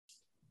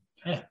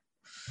Okay,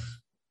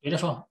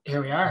 beautiful.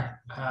 Here we are.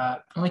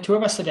 Only two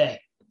of us today.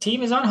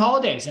 Team is on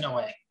holidays in a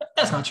way.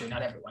 That's not true.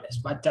 Not everyone is,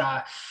 but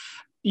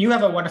you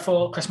have a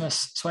wonderful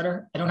Christmas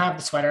sweater. I don't have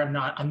the sweater.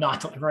 I'm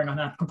not delivering on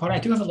that component.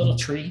 I do have a little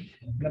tree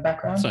in the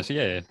background. That's nice.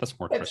 Yeah, that's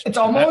more Christmas. It's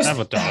almost. I have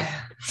a dog,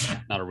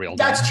 not a real dog.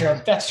 That's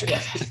true. That's true.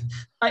 Yes.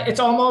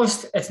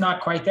 It's not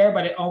quite there,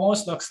 but it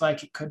almost looks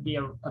like it could be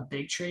a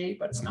big tree,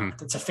 but it's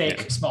not. It's a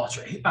fake small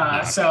tree.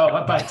 It's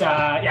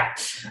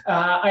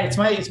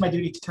my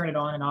duty to turn it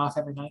on and off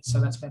every night. So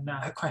that's been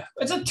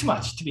it's too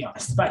much, to be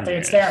honest, but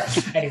it's there.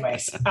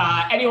 Anyways,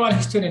 anyone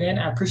who's tuning in,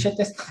 I appreciate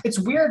this. It's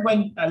weird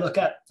when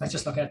let's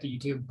just look at the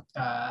YouTube,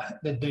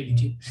 the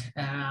YouTube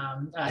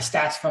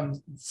stats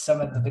from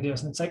some of the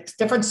videos, and it's like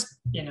different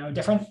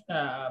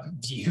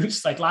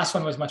views. Like last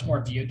one was much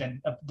more viewed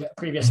than the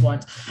previous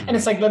ones, and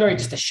it's like literally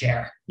just a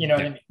share, what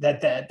I mean,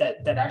 that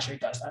actually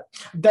does that.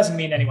 It doesn't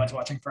mean anyone's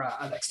watching for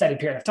an extended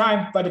period of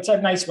time, but it's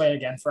a nice way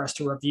again for us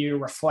to review,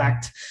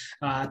 reflect,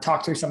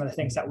 talk through some of the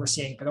things that we're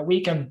seeing for the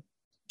week, and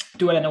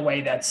do it in a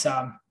way that's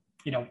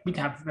we can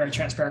have very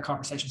transparent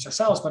conversations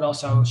ourselves, but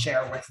also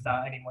share with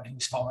anyone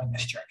who's following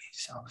this journey.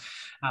 So,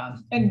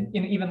 and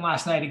even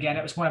last night, again,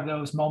 it was one of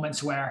those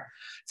moments where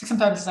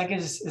sometimes it's like,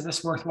 is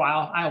this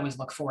worthwhile? I always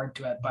look forward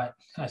to it, but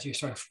as you're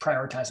sort of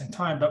prioritizing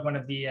time, but one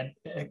of the,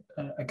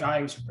 a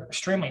guy who's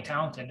extremely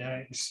talented,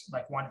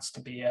 wants to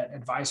be an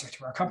advisor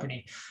to our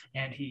company,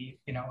 and he,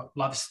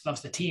 loves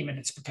the team. And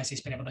it's because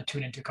he's been able to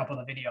tune into a couple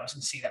of the videos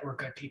and see that we're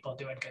good people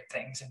doing good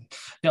things, and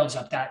builds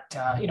up that,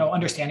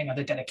 understanding of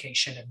the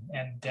dedication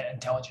and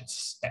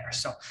intelligence there.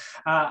 So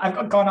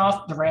I've gone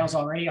off the rails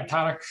already. I'm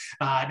Tyler.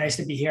 Nice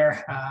to be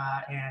here.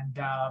 And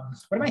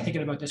what am I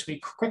thinking about this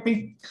week?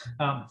 Quickly,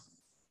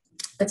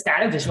 it's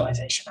data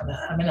visualization.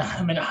 I'm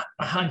in a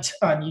hunt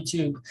on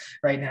YouTube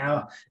right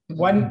now.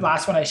 One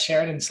last one I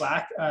shared in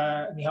Slack,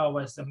 Nihal,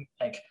 was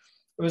it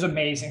was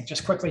amazing.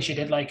 Just quickly, she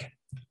did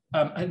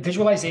a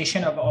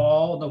visualization of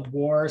all the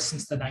wars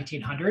since the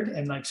 1900s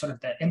and sort of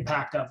the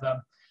impact of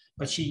them.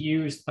 But she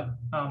used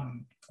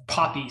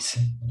poppies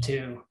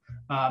to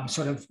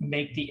sort of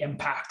make the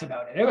impact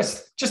about it. It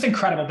was just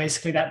incredible,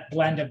 basically, that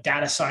blend of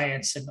data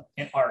science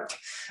and art,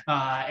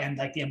 and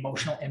the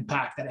emotional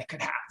impact that it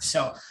could have.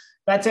 So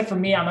that's it for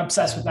me. I'm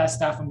obsessed with that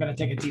stuff. I'm going to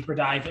take a deeper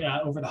dive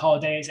over the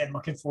holidays, and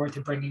looking forward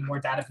to bringing more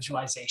data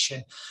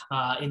visualization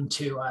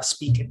into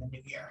Speak in the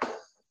new year.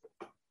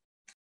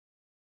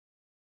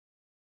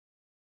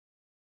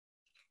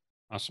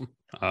 Awesome.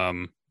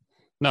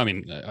 No, I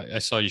mean, I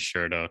saw you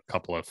shared a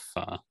couple of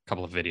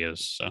videos,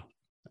 so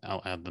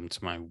I'll add them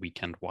to my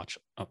weekend watch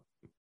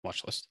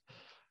list.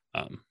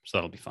 So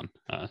that'll be fun.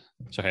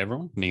 So hey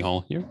everyone,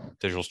 Nihal here,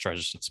 Digital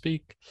Strategist at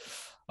Speak.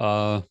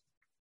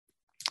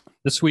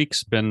 This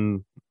week's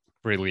been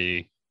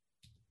really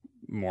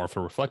more of a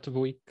reflective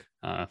week,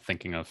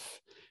 thinking of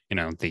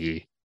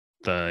the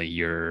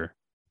year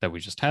that we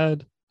just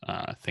had,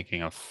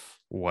 thinking of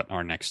what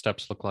our next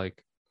steps look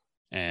like,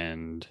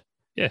 and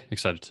yeah,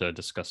 excited to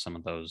discuss some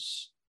of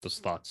those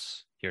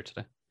thoughts here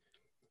today.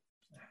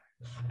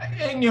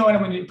 And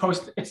when you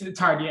post, it's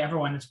hard.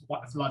 Everyone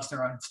loves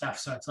their own stuff,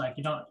 so it's like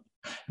you're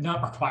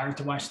not required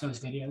to watch those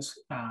videos,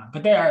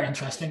 but they are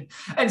interesting.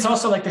 And it's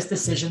also this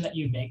decision that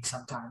you make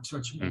sometimes,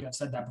 which maybe I've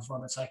said that before,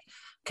 but it's like,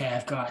 okay,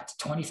 I've got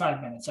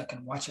 25 minutes. I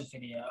can watch a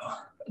video.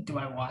 Do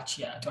I watch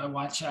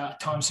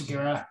Tom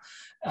Segura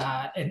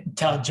and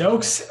tell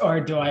jokes, or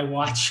do I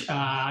watch,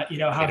 how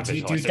to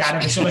do data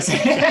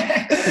visualization?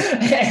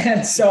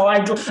 And so why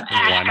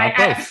not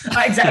both?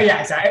 Exactly.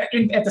 Yeah,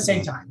 exactly. At the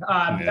same time.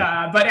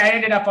 But I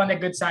ended up on the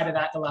good side of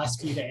that the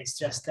last few days,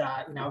 just,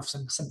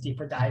 some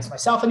deeper dives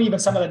myself, and even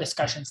some of the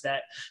discussions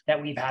that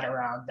we've had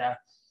around,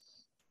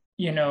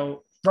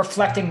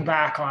 reflecting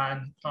back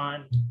on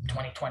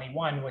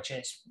 2021, which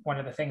is one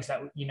of the things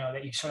that,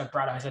 that you sort of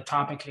brought up as a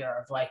topic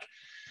here of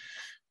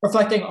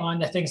reflecting on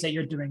the things that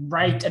you're doing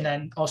right, and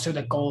then also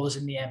the goals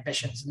and the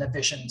ambitions and the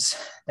visions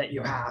that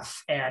you have.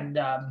 And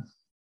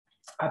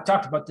I've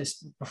talked about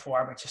this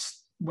before, but just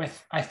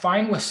I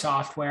find with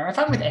software, I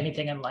find with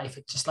anything in life,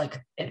 it's just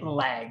it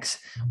lags.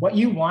 What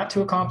you want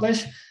to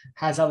accomplish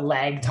has a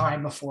lag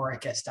time before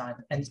it gets done.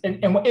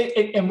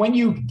 And when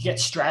you get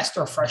stressed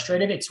or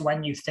frustrated, it's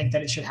when you think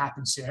that it should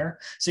happen sooner.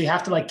 So you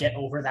have to get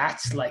over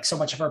that. So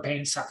much of our pain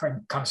and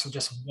suffering comes from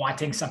just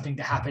wanting something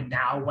to happen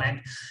now,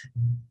 when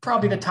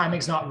probably the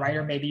timing's not right,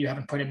 or maybe you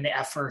haven't put in the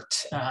effort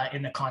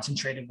in the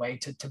concentrated way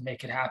to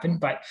make it happen.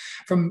 But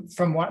from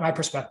what my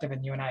perspective,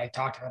 and you and I have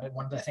talked about it,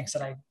 one of the things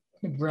that I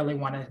really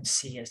want to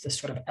see is this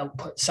sort of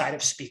output side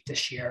of Speak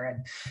this year.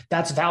 And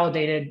that's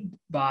validated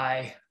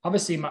by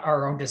obviously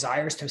our own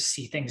desires to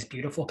see things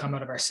beautiful come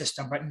out of our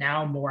system, but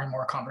now more and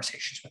more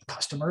conversations with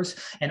customers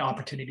and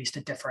opportunities to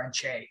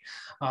differentiate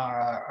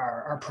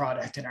our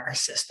product and our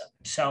system.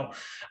 So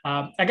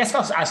I guess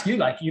I'll ask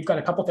you, you've got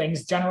a couple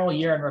things, general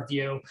year in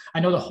review. I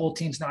know the whole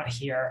team's not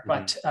here,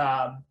 but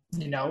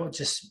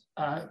just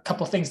a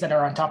couple things that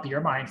are on top of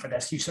your mind for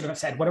this. You sort of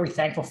said, what are we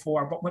thankful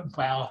for? What went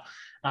well?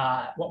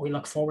 What we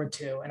look forward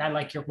to. And I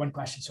like your one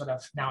question sort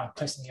of, now I'm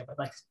placing you, but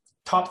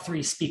top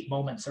 3 Speak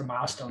moments or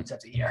milestones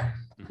of the year.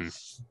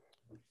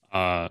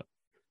 Uh,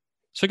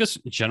 so I guess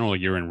general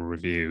year in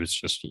review is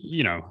just,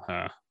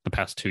 the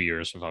past 2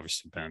 years have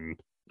obviously been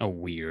a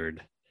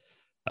weird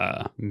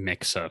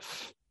mix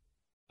of,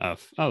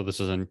 oh, this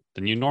is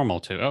the new normal,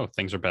 to, oh,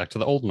 things are back to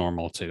the old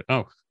normal, to,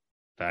 oh,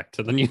 back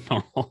to the new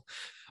normal.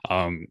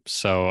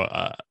 So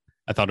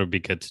I thought it would be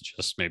good to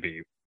just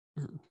maybe,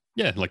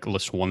 yeah, like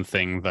list one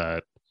thing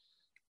that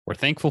we're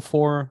thankful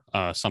for,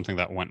 something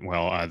that went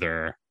well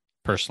either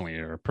personally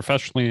or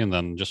professionally, and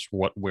then just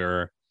what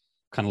we're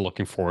kind of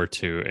looking forward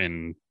to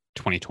in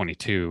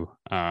 2022.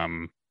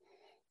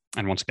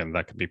 And once again,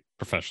 that could be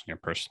professionally or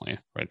personally,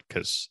 right?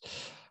 Because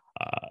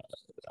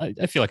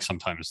I feel like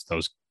sometimes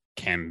those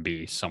can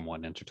be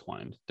somewhat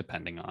intertwined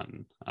depending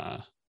on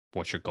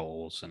what your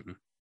goals and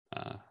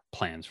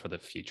plans for the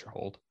future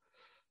hold.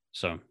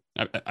 So,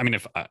 I mean,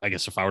 I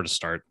guess if I were to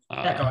start,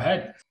 Yeah, go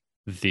ahead.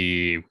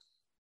 The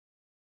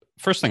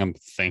first thing I'm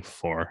thankful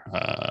for,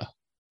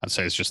 I'd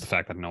say, is just the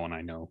fact that no one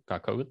I know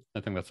got COVID. I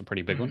think that's a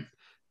pretty big one.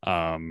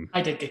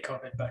 I did get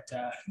COVID, but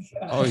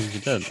oh, you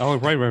did. Oh,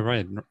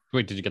 right.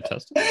 Wait, did you get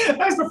tested? That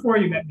was before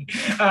you met me.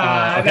 Okay.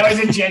 That was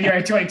in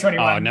January 2021.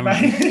 Oh, never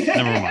mind.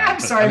 I'm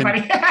sorry,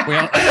 buddy.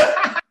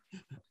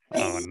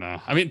 Oh no!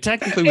 I mean,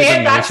 technically, we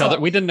didn't know each other.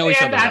 We didn't know each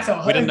other.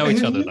 Then. We didn't know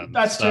each other then.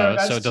 That's true.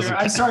 That's true.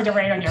 I'm sorry to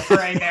rain on your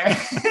parade there.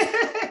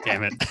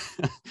 Damn it.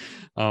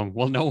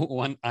 Well, no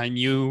one I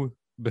knew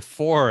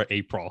before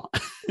April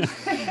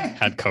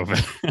had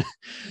COVID.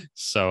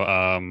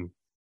 So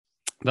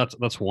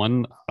that's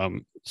one.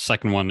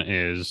 Second one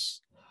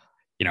is,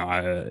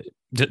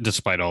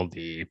 despite all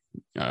the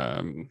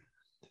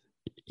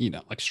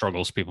like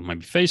struggles people might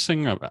be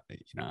facing,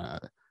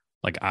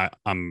 like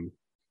I'm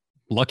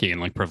lucky and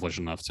like privileged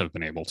enough to have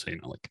been able to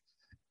like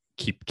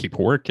keep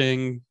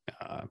working,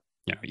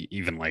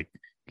 even like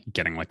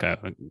getting like a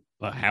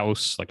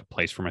house, like a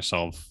place for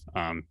myself,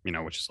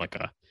 which is like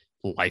a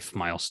life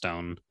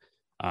milestone,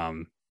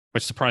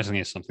 which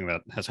surprisingly is something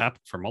that has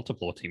happened for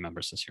multiple team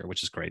members this year,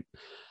 which is great.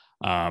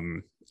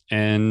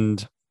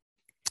 And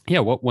yeah,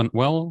 what went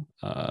well,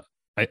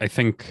 I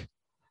think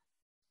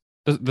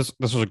this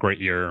was a great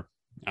year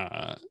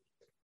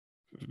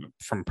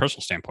from a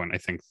personal standpoint. I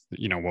think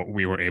what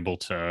we were able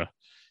to,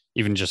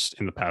 even just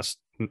in the past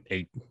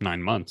 8-9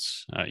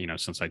 months,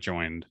 since I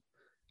joined,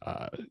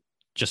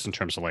 just in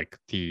terms of like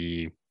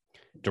the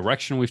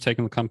direction we've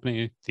taken the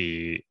company,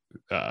 the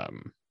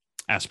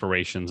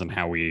aspirations, and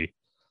how we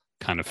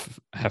kind of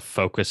have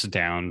focused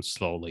down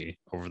slowly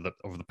over the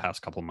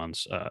past couple of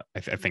months.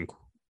 I think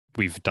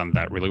we've done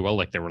that really well.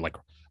 Like there were like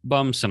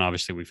bumps, and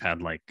obviously we've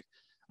had like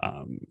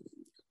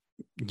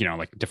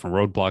like different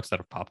roadblocks that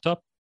have popped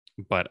up,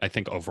 but I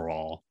think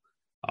overall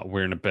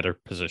we're in a better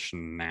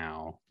position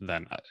now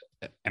than,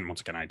 and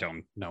once again, I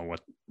don't know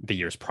what the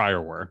years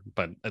prior were,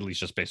 but at least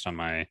just based on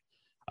my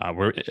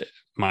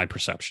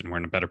perception, we're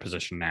in a better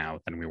position now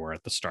than we were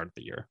at the start of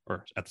the year,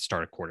 or at the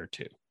start of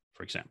Q2,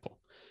 for example,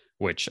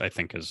 which I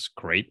think is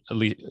great. At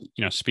least,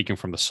 speaking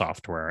from the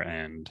software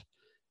and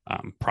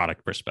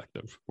product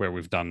perspective, where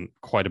we've done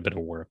quite a bit of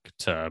work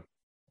to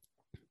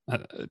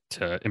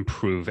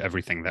improve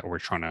everything that we're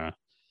trying to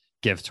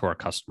give to our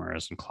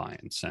customers and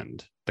clients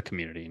and the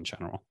community in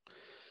general.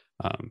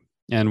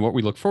 And what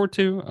we look forward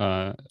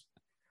to,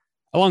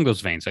 along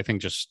those veins, I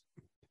think just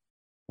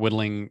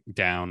drilling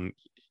down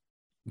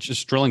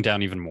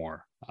even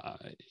more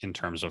in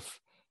terms of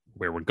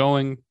where we're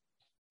going,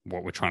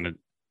 what we're trying to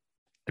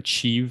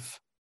achieve,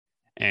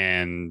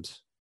 and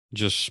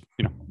just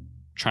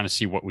trying to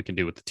see what we can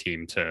do with the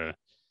team to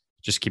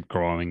just keep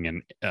growing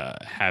and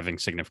having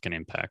significant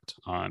impact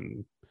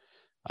on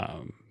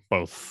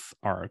both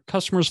our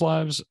customers'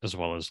 lives as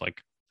well as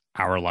like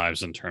our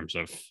lives in terms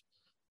of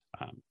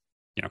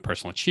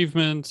personal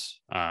achievement,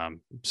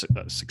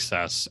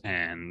 success,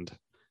 and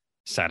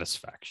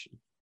satisfaction.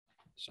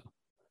 So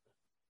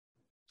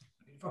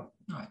beautiful.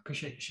 No, I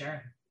appreciate you sharing.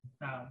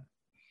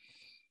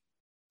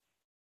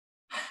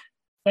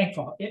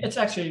 Thankful. It's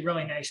actually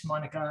really nice.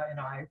 Monica and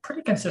I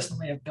pretty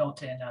consistently have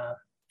built in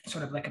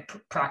sort of like a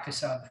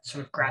practice of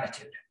sort of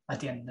gratitude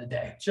at the end of the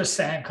day. Just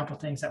saying a couple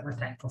of things that we're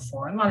thankful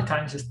for. And a lot of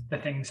times the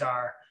things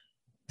are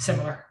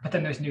similar, but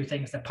then there's new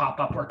things that pop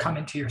up or come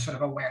into your sort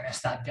of awareness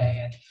that day.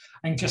 And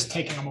I think just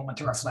taking a moment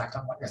to reflect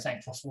on what you're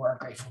thankful for,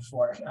 grateful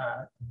for,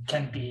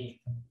 can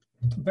be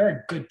a very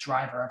good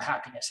driver of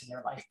happiness in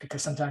your life,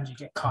 because sometimes you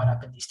get caught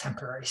up in these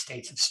temporary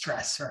states of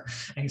stress or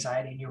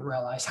anxiety, and you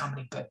realize how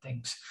many good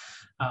things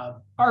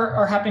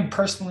are happening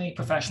personally,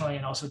 professionally,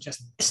 and also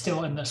just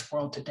still in this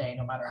world today,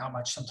 no matter how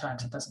much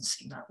sometimes it doesn't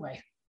seem that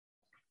way.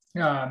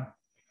 I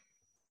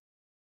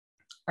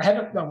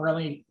had a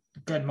really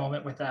good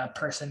moment with a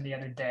person the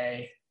other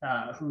day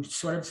who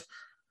sort of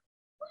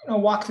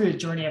walked through the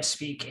journey of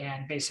Speak,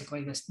 and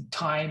basically this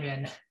time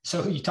in,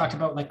 so you talked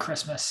about like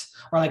Christmas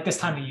or like this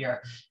time of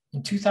year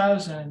in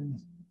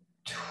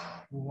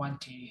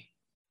 2020,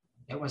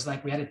 it was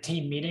like we had a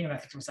team meeting, and I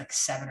think it was like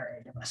 7 or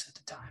 8 of us at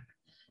the time.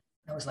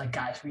 It was like,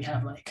 guys, we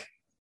have like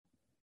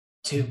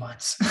 2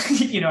 months.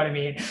 You know what I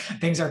mean?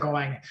 Things are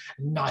going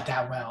not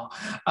that well.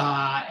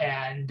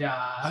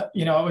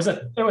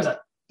 It was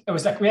a it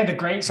was like we had the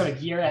great sort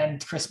of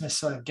year-end Christmas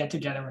sort of get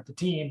together with the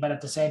team, but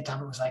at the same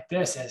time, it was like,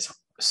 this is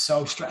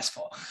so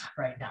stressful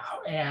right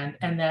now.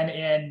 And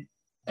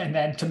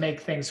then to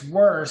make things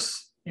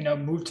worse,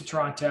 moved to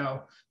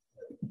Toronto,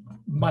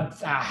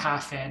 month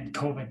half in,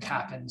 COVID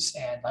happens,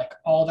 and like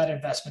all that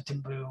investment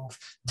to move,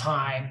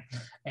 time,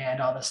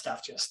 and all this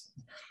stuff just.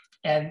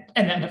 And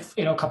then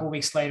a couple of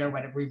weeks later,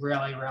 when we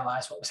really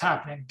realized what was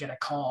happening, get a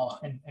call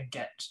and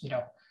get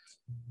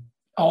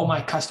all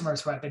my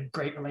customers who I've been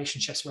great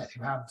relationships with,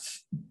 who have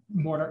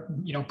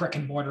brick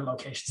and mortar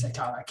locations, say,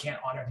 Tyler, I can't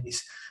honor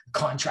these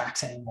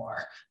contracts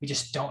anymore. We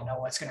just don't know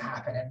what's going to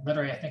happen. And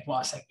literally, I think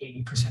lost like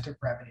 80% of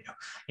revenue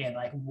in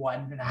like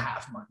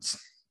 1.5 months.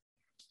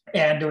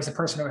 And there was a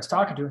person I was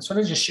talking to and sort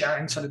of just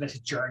sharing sort of this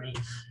journey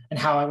and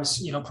how I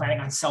was, planning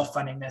on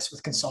self-funding this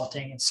with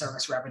consulting and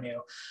service revenue.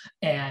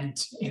 And,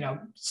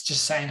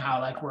 just saying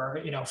how like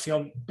we're,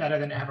 feel better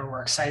than ever.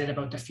 We're excited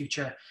about the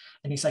future.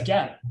 And he's like,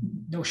 yeah,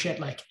 no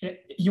shit. Like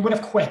you would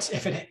have quit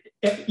if in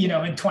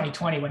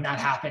 2020 when that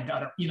happened,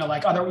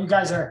 you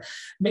guys are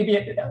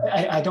maybe,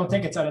 I don't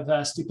think it's out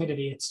of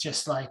stupidity. It's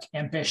just like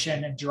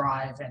ambition and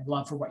drive and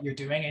love for what you're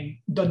doing and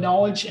the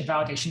knowledge and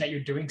validation that you're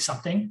doing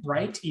something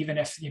right, even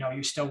if,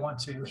 you still want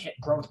to hit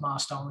growth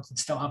milestones and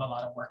still have a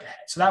lot of work ahead.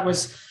 So that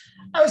was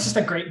just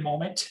a great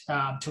moment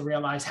to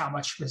realize how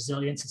much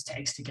resilience it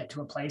takes to get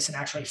to a place and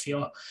actually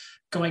feel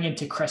going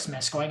into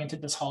Christmas, going into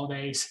this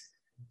holidays,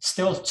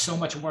 still so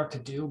much work to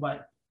do,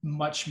 but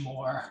much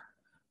more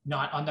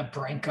not on the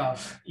brink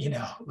of,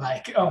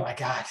 like, oh my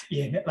God,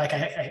 like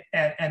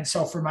and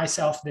so for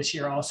myself this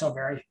year also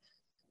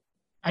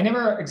I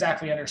never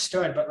exactly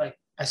understood, but like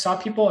I saw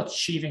people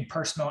achieving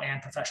personal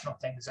and professional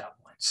things at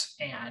once.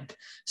 And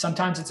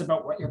sometimes it's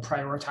about what you're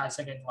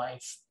prioritizing in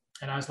life.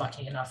 And I was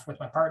lucky enough with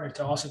my partner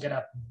to also get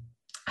a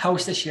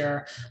house this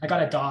year. I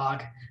got a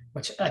dog,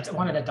 which I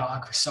wanted a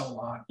dog for so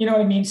long. You know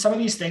what I mean? Some of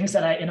these things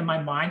that in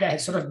my mind, I had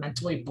sort of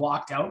mentally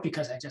blocked out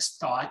because I just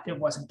thought it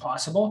wasn't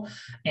possible.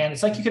 And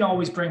it's like, you can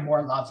always bring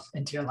more love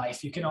into your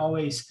life. You can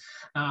always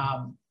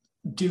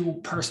do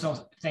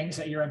personal things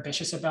that you're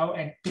ambitious about.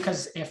 And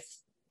because if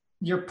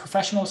your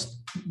professional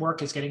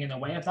work is getting in the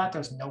way of that,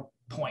 there's no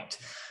point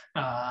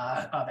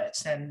of it.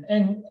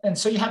 And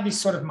so you have these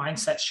sort of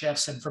mindset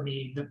shifts. And for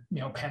me, the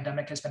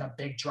pandemic has been a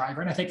big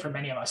driver. And I think for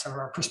many of us,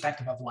 our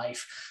perspective of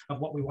life, of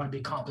what we want to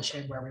be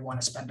accomplishing, where we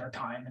want to spend our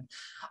time. And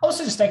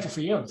also just thankful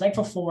for you. I'm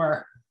thankful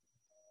for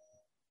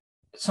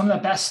some of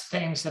the best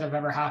things that have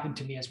ever happened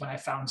to me is when I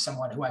found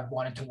someone who I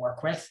wanted to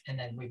work with, and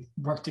then we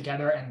worked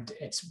together and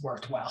it's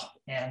worked well.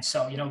 And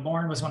so,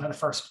 Lauren was one of the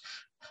first.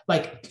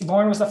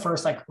 Lauren was the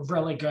first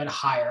really good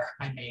hire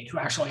I made, who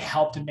actually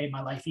helped and made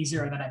my life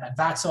easier. And then I met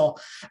Vatzel.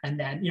 And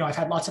then, I've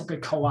had lots of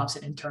good co-ops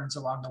and interns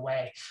along the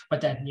way,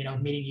 but then,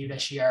 meeting you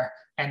this year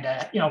and,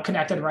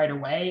 connected right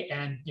away,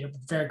 and,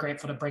 very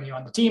grateful to bring you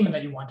on the team and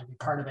that you wanted to be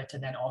part of it.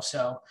 And then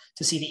also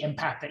to see the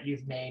impact that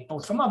you've made,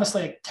 both from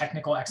obviously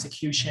technical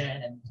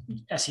execution and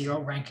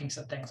SEO rankings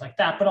and things like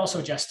that, but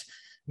also just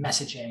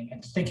messaging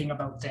and thinking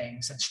about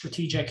things and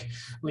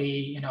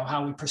strategically,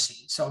 how we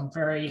proceed. So I'm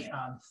very,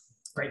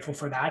 grateful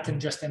for that.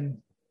 And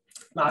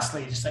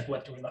lastly, just like,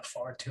 what do we look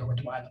forward to? What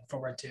do I look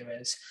forward to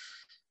is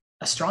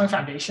a strong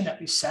foundation that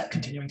we've set,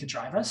 continuing to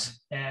drive us.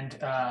 And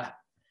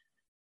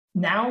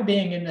now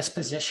being in this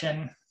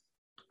position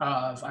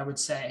of, I would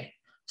say,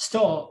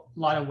 still a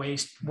lot of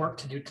work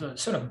to do to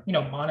sort of,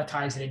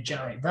 monetize it and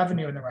generate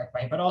revenue in the right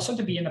way, but also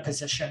to be in a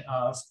position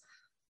of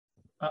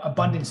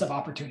abundance of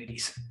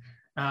opportunities.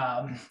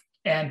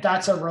 And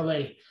that's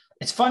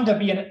it's more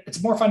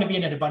fun to be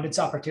in an abundance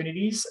of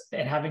opportunities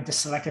and having to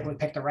selectively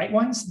pick the right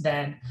ones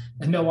than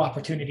no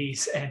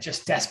opportunities and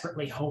just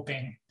desperately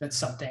hoping that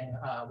something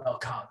will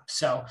come.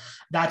 So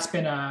that's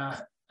been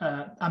I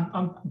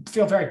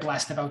feel very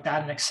blessed about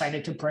that and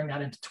excited to bring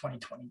that into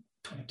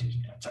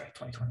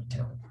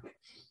 2022.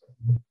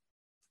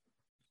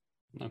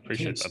 I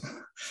appreciate that.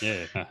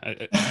 Yeah,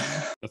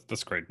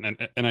 that's great.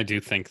 And I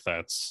do think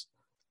that's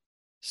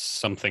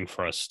something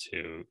for us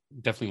to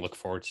definitely look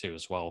forward to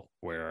as well,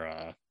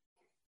 where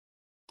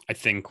I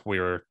think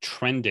we're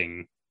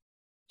trending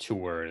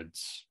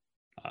towards,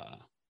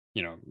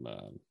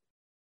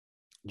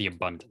 the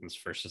abundance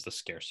versus the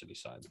scarcity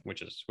side,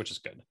 which is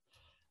good,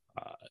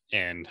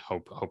 and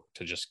hope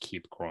to just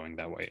keep growing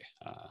that way.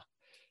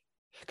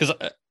 Because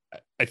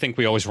I think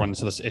we always run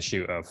into this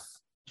issue of,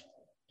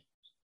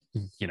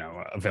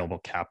 available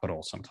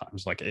capital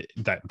sometimes,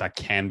 that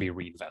can be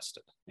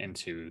reinvested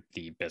into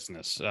the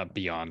business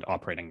beyond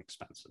operating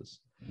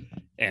expenses.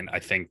 And I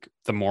think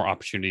the more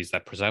opportunities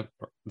that present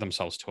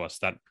themselves to us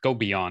that go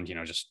beyond,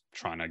 just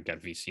trying to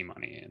get VC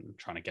money and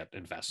trying to get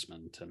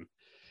investment, and,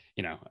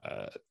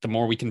 the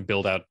more we can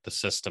build out the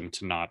system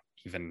to not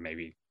even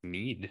maybe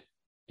need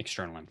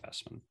external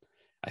investment,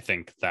 I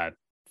think that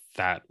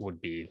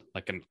would be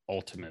like an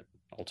ultimate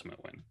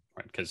win,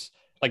 right? Because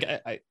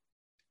I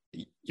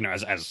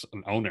as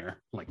an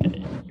owner,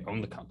 you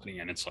own the company,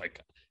 and it's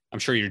like, I'm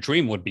sure your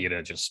dream would be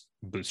to just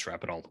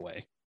bootstrap it all the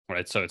way,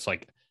 right? So it's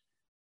like,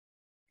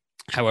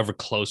 however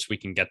close we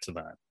can get to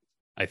that,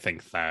 I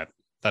think that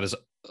is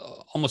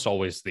almost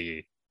always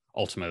the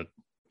ultimate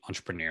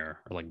entrepreneur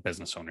or like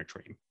business owner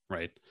dream,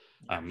 right?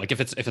 Like if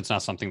it's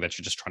not something that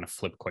you're just trying to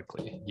flip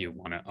quickly, you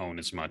want to own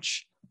as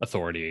much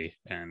authority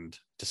and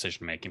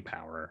decision making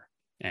power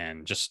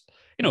and just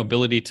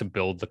ability to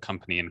build the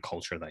company and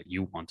culture that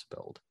you want to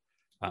build,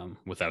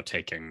 without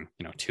taking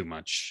too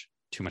much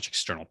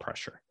external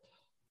pressure.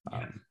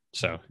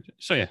 So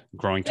yeah,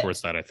 growing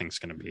towards that I think is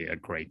going to be a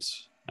great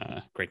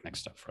next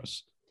step for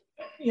us.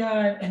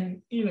 Yeah,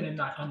 and even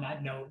on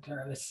that note,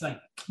 it's like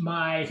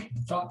my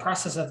thought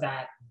process of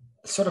that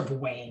sort of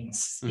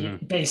wanes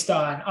based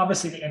on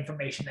obviously the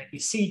information that you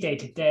see day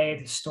to day,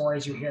 the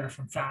stories you hear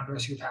from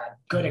founders who've had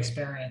good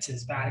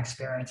experiences, bad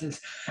experiences,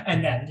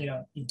 and then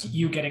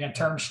you getting a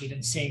term sheet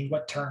and seeing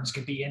what terms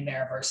could be in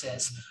there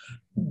versus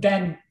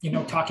then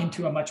talking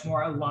to a much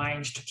more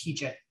aligned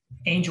strategic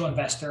angel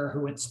investor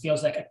who it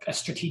feels like a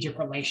strategic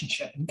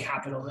relationship and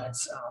capital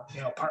that's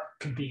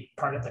could be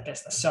part of the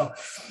business. So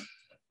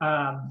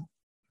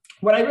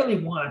what I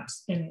really want,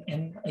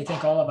 and I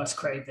think all of us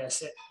crave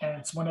this, and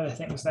it's one of the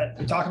things that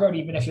we talk about,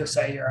 even if you're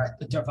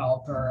a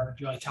developer or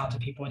really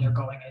talented people and you're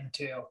going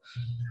into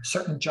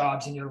certain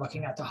jobs and you're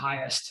looking at the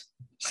highest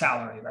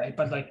salary, right?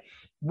 But like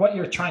what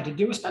you're trying to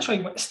do,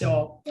 especially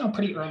still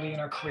pretty early in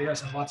our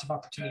careers and lots of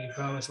opportunity to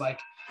grow, is like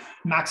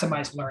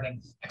maximize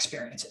learning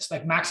experiences,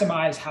 like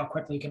maximize how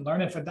quickly you can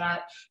learn. And for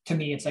that, to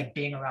me, it's like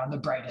being around the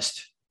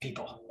brightest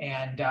people.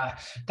 And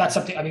that's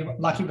something, I mean,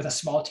 lucky with a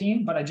small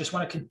team, but I just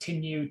want to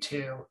continue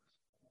to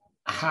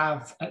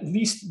have at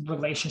least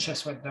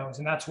relationships with those.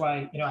 And that's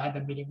why, I had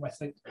the meeting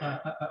with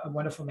a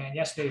wonderful man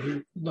yesterday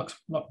who looked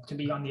to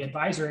be on the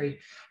advisory,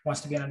 wants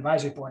to be on an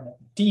advisory board, and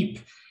deep,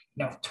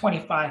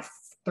 25,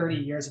 30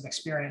 years of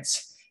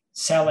experience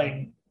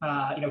selling,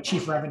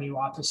 chief revenue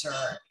officer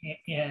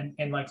in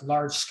like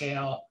large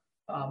scale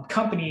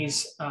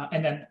companies,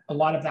 and then a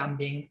lot of them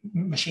being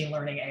machine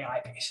learning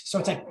AI based. So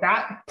it's like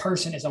that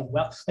person is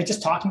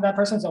just talking to that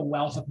person is a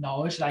wealth of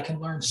knowledge that I can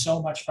learn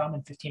so much from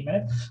in 15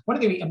 minutes. One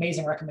of the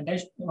amazing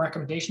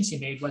recommendations he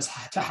made was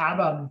to have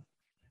a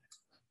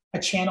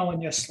channel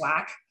in your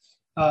Slack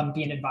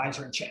be an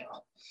advisory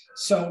channel.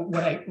 So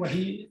what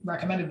he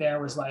recommended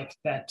there was like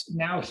that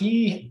now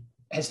he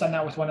has done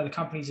that with one of the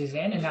companies he's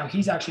in, and now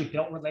he's actually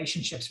built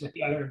relationships with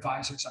the other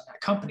advisors on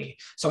that company.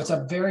 So it's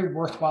a very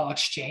worthwhile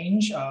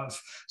exchange of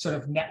sort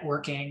of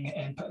networking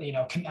and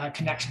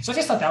connections. So I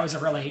just thought that was a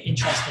really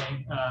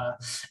interesting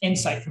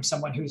insight from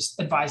someone who's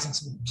advising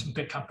some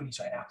good companies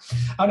right now.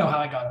 I don't know how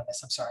I got on this.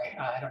 I'm sorry.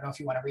 I don't know if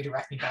you want to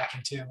redirect me back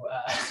into.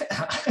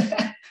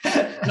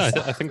 No,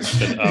 I think it's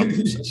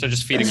good. So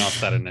just feeding off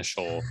that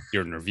initial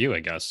year in review, I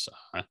guess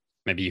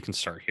maybe you can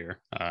start here.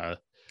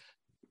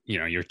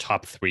 Your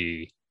top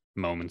 3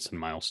 moments and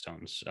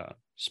milestones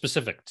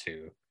specific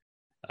to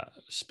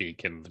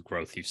Speak and the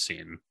growth you've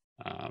seen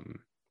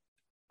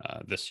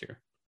this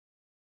year.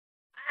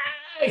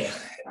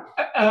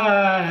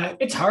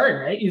 It's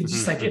hard, right? You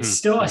just like,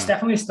 it's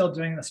definitely still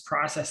doing this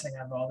processing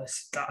of all this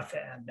stuff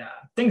and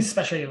things,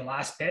 especially the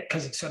last bit,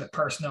 because it's sort of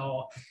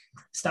personal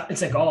stuff.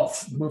 It's like all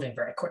moving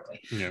very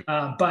quickly.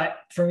 Yeah. But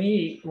for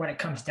me, when it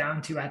comes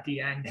down to at the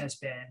end has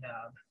been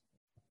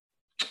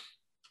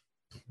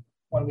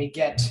when we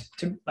get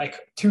to like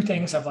 2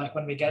 things of like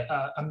when we get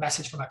a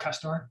message from a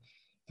customer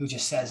who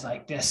just says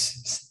like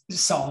this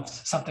solved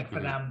something for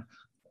them.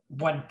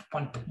 One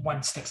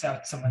sticks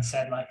out. Someone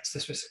said like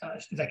this was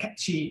like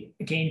she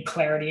gained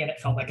clarity and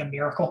it felt like a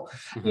miracle,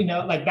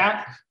 like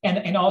that.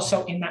 And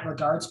also in that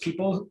regards,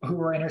 people who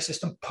were in our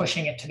system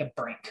pushing it to the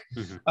brink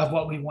of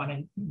what we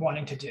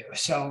wanting to do.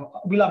 So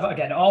we love,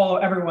 again,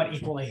 everyone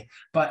equally,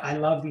 but I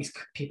love these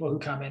people who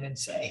come in and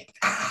say,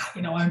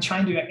 I'm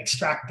trying to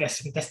extract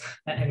this with this.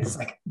 And it's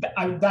like,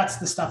 that's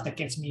the stuff that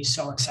gets me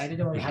so excited.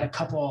 And we had a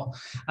couple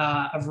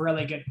of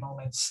really good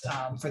moments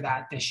for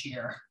that this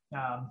year.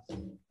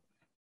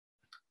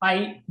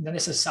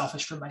 This is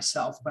selfish for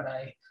myself, but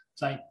I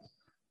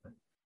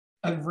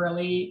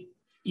really,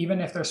 even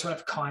if they're sort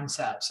of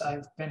concepts,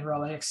 I've been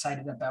really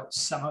excited about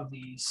some of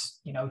these,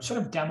 sort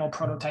of demo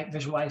prototype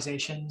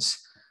visualizations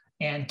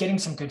and getting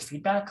some good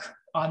feedback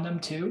on them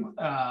too.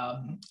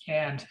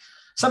 And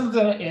some of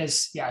them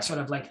is, sort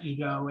of like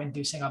ego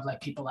inducing of like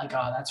people like,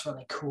 oh, that's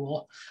really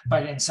cool.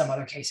 But in some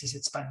other cases,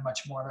 it's been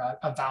much more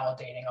a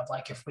validating of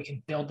like, if we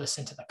can build this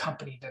into the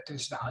company, that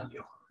there's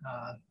value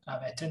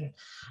of it. And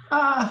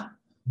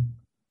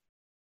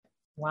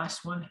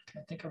last one,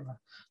 can I think of a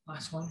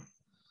last one?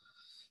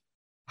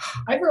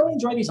 I really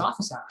enjoy these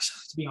office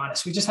hours, to be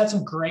honest. We just had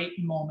some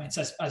great moments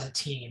as a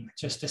team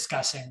just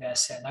discussing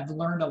this, and I've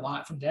learned a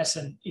lot from this.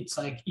 And it's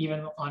like,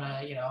 even on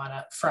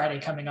a Friday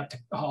coming up to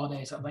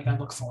holidays, I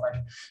look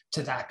forward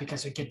to that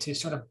because we get to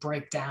sort of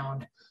break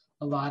down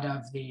a lot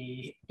of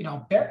the,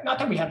 not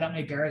that we have that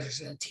many barriers as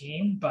a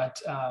team, but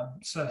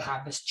sort of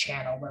have this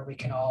channel where we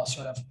can all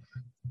sort of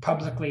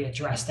publicly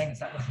address things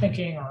that we're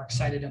thinking or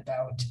excited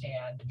about.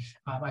 And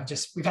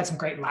we've had some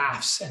great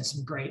laughs and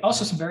some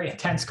very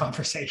intense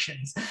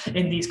conversations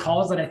in these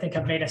calls that I think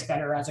have made us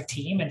better as a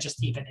team and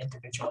just even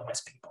individually as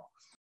people.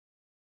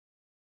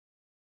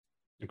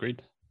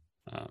 Agreed.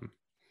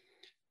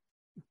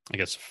 I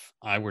guess if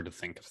I were to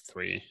think of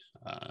three,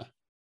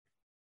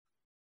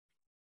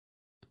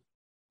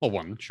 well,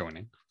 one,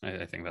 joining.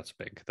 I think that's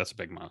a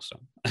big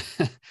milestone.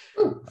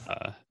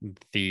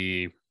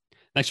 The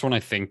next one I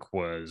think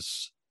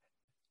was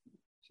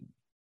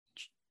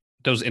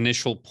those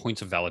initial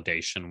points of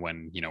validation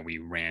when, you know, we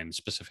ran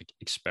specific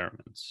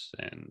experiments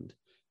and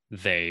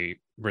they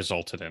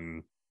resulted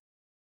in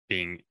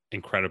being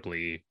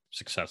incredibly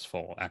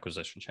successful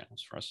acquisition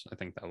channels for us. I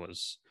think that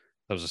was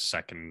a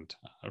second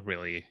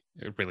really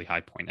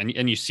high point,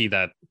 and you see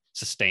that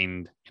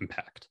sustained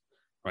impact,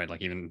 right?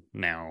 Like even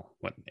now,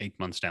 what, 8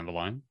 months down the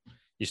line,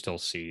 you still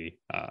see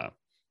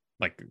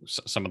like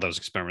some of those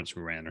experiments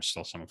we ran are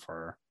still some of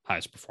our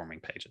highest performing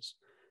pages.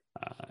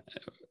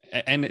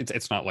 And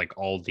it's not like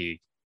all the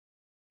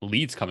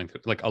leads coming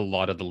through, like a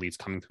lot of the leads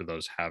coming through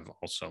those have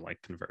also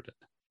like converted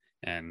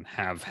and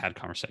have had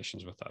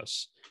conversations with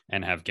us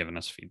and have given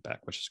us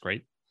feedback, which is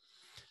great.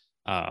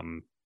 A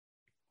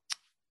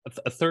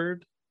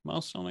third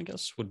milestone, I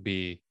guess, would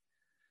be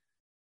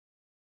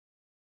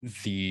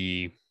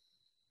the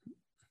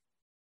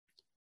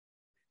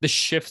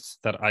shift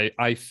that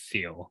I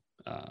feel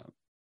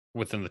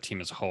within the team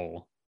as a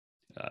whole,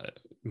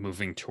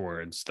 moving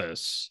towards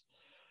this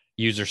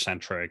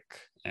user-centric,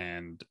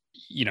 and,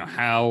 you know,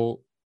 how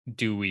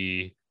do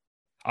we,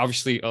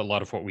 obviously a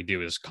lot of what we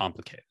do is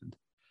complicated,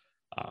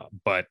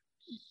 but,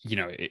 you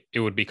know, it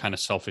would be kind of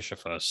selfish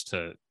of us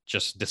to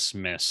just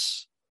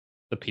dismiss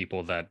the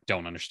people that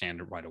don't understand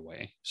it right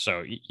away.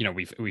 So, you know,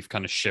 we've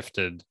kind of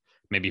shifted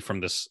maybe from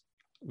this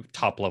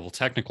top level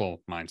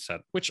technical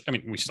mindset, which, I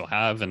mean, we still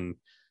have, and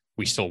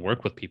we still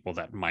work with people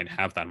that might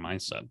have that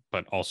mindset,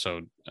 but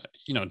also,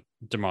 you know,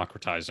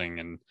 democratizing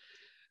and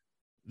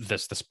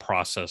this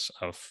process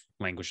of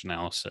language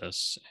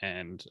analysis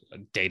and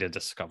data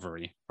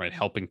discovery, right?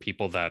 Helping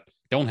people that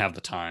don't have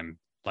the time,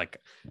 like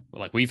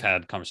we've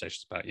had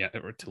conversations about, yeah,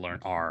 to learn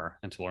R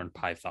and to learn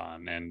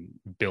Python and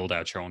build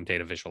out your own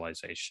data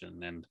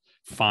visualization and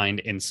find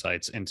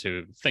insights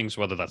into things,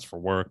 whether that's for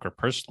work or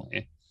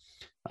personally.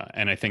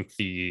 And I think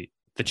the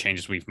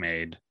changes we've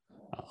made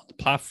on the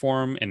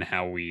platform and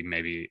how we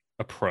maybe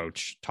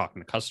approach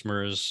talking to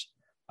customers,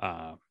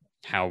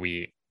 how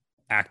we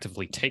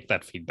actively take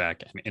that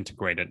feedback and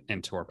integrate it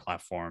into our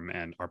platform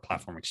and our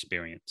platform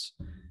experience.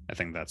 I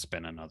think that's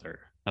been another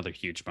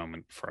huge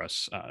moment for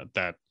us,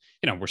 that,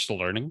 you know, we're still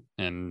learning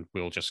and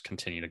we'll just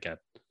continue to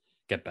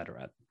get better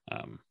at.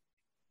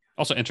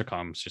 Also,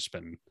 Intercom's just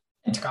been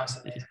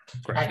Amazing.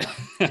 great. I know.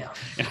 Yeah.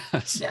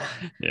 Yes. Yeah.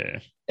 Yeah.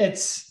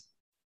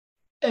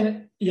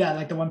 And yeah,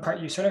 like the one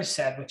part you sort of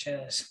said, which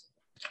is,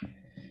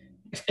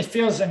 it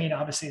feels, I mean,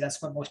 obviously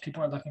that's what most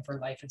people are looking for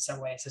in life in some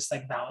ways. It's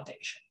like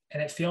validation.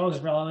 And it feels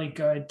really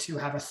good to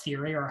have a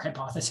theory or a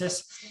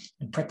hypothesis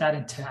and put that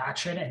into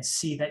action and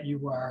see that you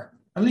were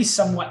at least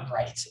somewhat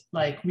right.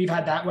 Like we've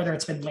had that, whether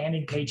it's been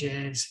landing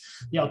pages,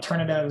 the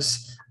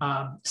alternatives,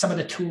 some of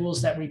the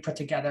tools that we put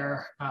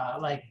together,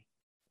 like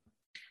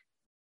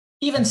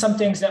even some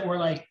things that were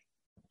like,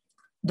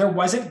 there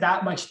wasn't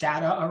that much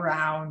data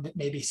around,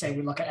 maybe say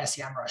we look at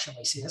SEMrush and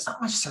we see there's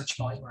not much search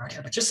volume around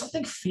here, but just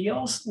something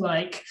feels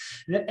like,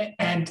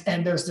 and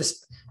there's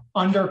this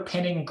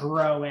underpinning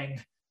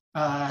growing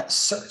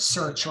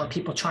search or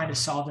people trying to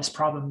solve this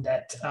problem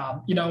that,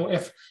 you know,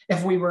 if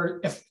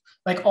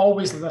like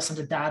always listen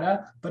to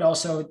data, but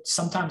also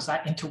sometimes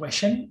that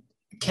intuition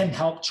can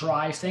help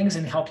drive things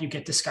and help you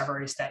get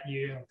discoveries that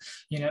you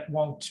know,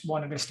 won't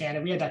understand.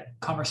 And we had that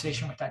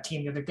conversation with that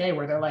team the other day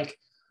where they're like,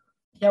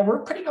 yeah,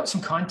 we're putting out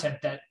some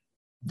content that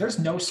there's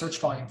no search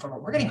volume for,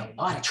 but we're getting a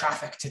lot of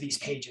traffic to these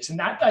pages. And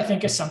that, I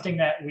think, is something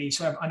that we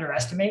sort of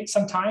underestimate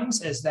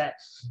sometimes, is that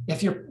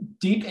if you're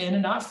deep in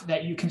enough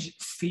that you can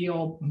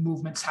feel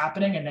movements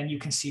happening and then you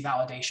can see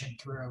validation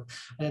through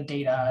the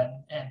data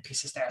and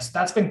pieces there. So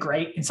that's been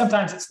great. And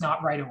sometimes it's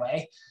not right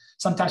away.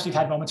 Sometimes we've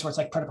had moments where it's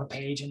like put up a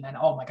page and then,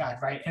 oh my God,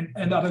 right.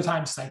 And other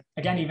times, like,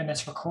 again, even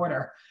this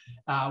recorder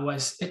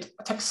it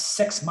took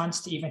 6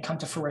 months to even come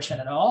to fruition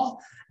at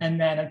all. And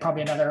then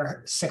probably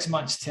another 6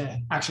 months to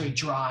actually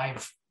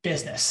drive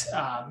business.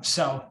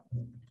 So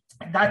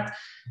that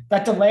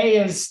delay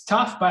is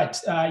tough,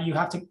 but you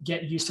have to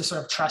get used to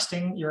sort of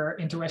trusting your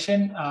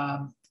intuition,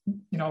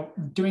 you know,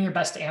 doing your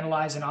best to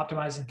analyze and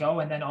optimize and go,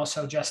 and then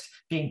also just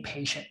being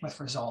patient with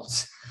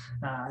results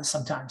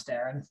sometimes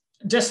there.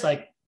 And just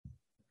like,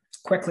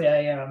 quickly,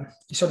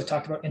 you sort of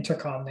talked about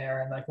Intercom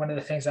there, and like one of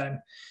the things I'm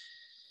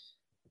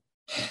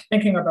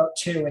thinking about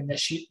too in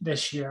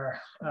this year,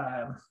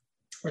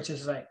 which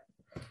is like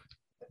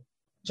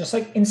just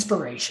like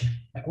inspiration,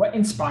 like what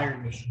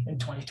inspired me in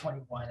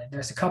 2021. And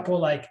there's a couple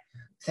like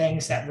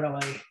things that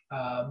really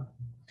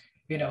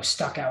you know,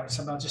 stuck out.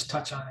 So I'll just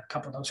touch on a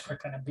couple of those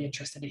quickly, and I'd be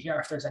interested to hear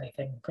if there's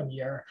anything from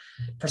your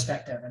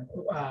perspective. And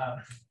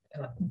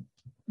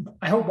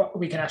I hope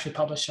we can actually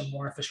publish some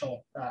more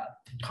official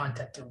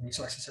content and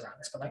resources around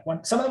this. But like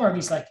some of them are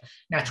these like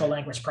natural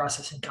language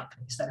processing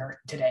companies that are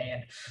today,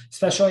 and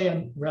especially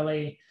I'm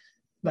really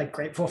like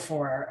grateful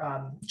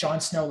for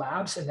John Snow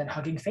Labs and then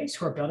Hugging Face,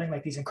 who are building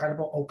like these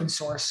incredible open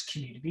source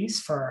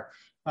communities for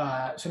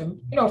sort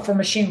of, for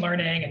machine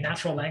learning and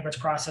natural language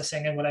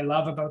processing. And what I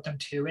love about them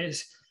too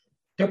is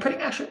they're putting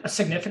actually a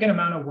significant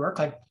amount of work.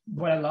 Like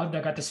what I loved,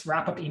 I got this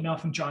wrap up email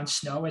from Jon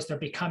Snow as they're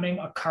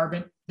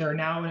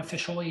now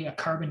officially a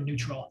carbon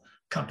neutral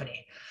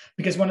company.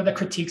 Because one of the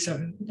critiques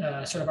of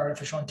sort of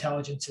artificial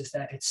intelligence is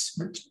that it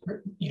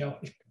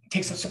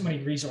takes up so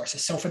many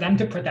resources. So for them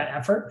to put that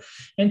effort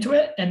into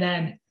it, and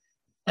then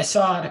I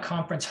saw at a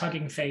conference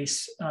Hugging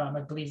Face,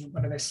 I believe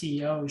one of their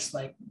CEOs,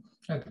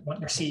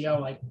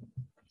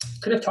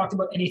 could have talked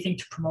about anything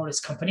to promote his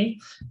company,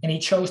 and he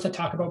chose to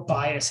talk about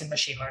bias in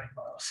machine learning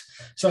models.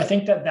 So I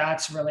think that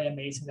that's really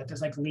amazing that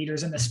there's like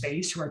leaders in the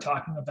space who are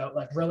talking about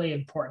like really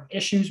important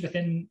issues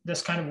within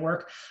this kind of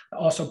work,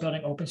 also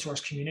building open source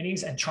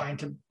communities and trying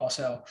to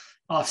also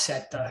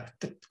offset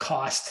the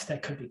cost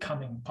that could be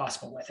coming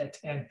possible with it.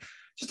 And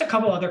just a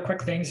couple other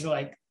quick things,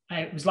 like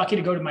I was lucky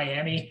to go to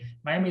Miami.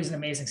 Miami is an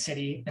amazing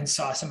city, and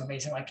saw some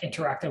amazing like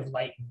interactive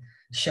light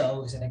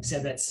shows and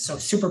exhibits. So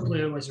Super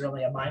Blue was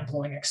really a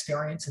mind-blowing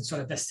experience, and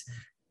sort of this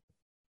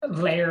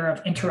layer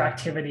of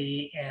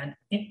interactivity and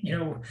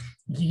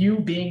you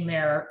being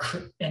there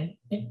and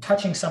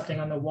touching something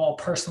on the wall,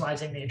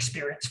 personalizing the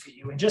experience for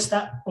you, and just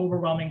that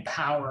overwhelming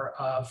power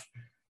of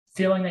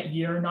feeling that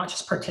you're not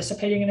just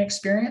participating in an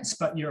experience,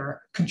 but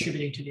you're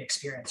contributing to the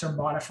experience or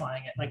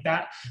modifying it. Like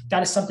that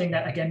is something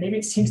that, again, maybe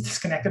it seems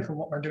disconnected from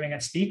what we're doing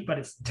at Speak,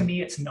 but to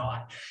me, it's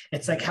not.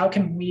 It's like, how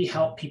can we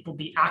help people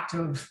be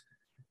active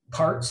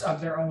parts of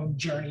their own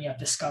journey of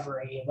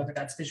discovery, whether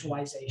that's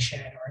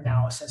visualization or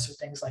analysis or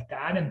things like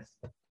that. And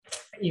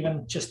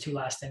even just two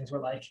last things were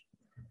like,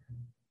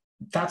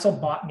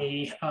 Fatso bought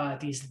me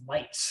these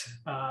lights,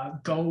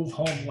 Gove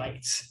home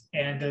lights,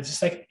 and they're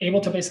just like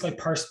able to basically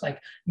like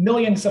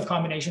millions of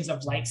combinations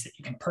of lights that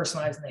you can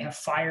personalize, and they have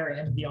fire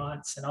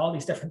ambiance and all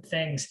these different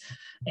things,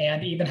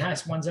 and even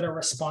has ones that are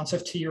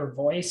responsive to your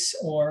voice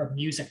or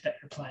music that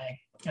you're playing.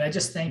 And I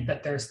just think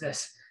that there's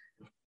this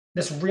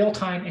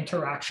real-time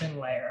interaction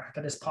layer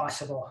that is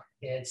possible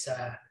is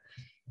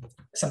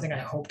something I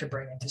hope to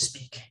bring into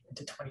Speak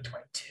into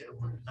 2022.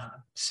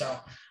 So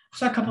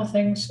a couple of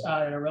things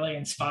that are really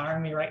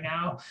inspiring me right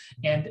now.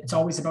 And it's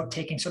always about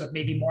taking sort of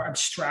maybe more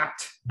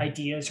abstract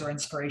ideas or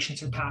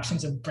inspirations or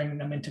passions and bringing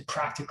them into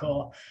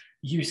practical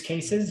use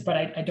cases. But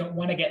I don't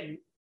want to get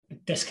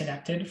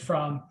disconnected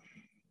from,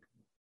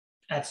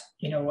 as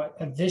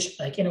a vision,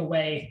 like in a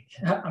way,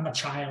 I'm a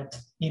child,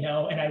 and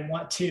I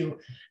want to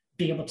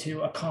be able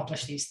to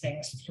accomplish these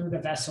things through the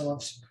vessel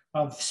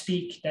of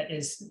Speak that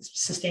is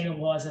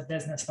sustainable as a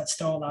business, but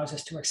still allows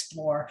us to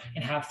explore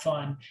and have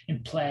fun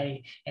and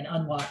play and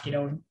unlock,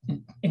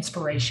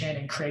 inspiration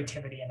and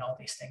creativity and all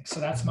these things. So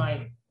that's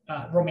my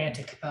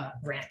romantic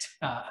rant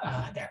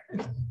there.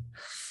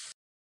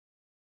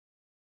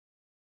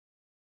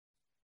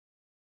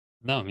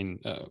 No, I mean,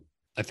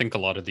 I think a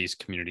lot of these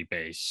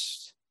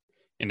community-based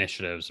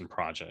initiatives and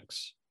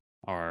projects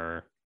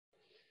are,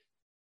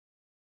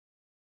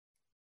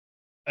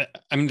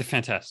 I mean, they're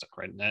fantastic,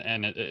 right?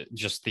 And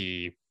just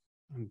the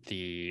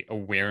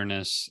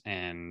awareness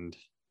and,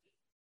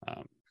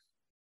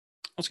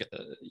 like,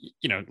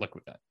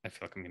 I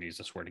feel like I'm going to use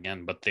this word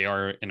again, but they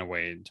are in a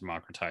way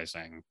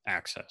democratizing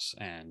access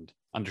and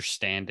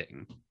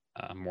understanding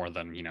more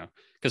than,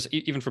 because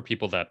even for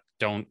people that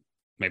don't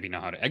maybe know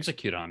how to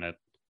execute on it,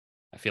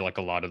 I feel like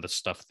a lot of the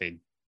stuff they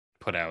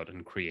put out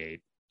and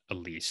create at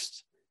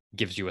least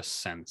gives you a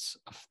sense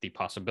of the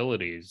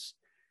possibilities,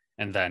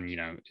 and then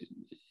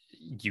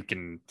you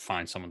can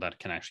find someone that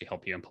can actually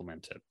help you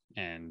implement it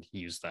and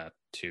use that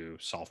to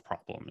solve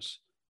problems,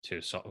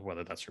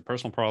 whether that's your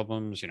personal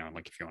problems,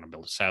 like if you want to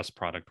build a SaaS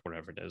product,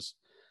 whatever it is.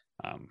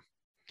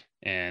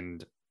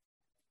 And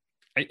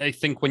I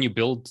think when you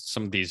build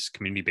some of these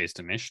community-based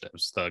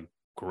initiatives, the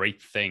great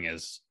thing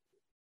is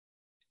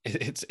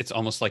it's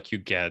almost like you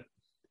get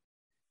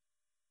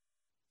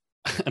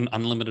an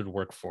unlimited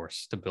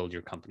workforce to build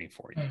your company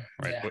for you,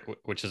 right? Yeah.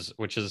 Which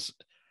is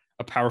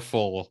a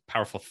powerful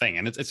thing.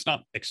 And it's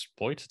not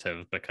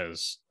exploitative,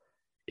 because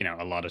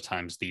a lot of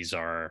times these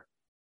are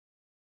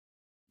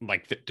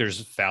like, there's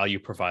value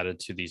provided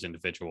to these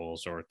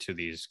individuals or to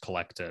these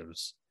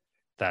collectives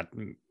that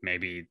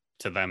maybe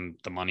to them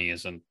the money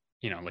isn't,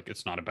 like,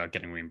 it's not about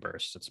getting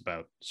reimbursed. It's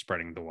about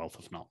spreading the wealth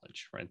of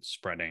knowledge, right?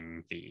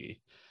 Spreading the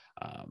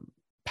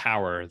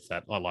power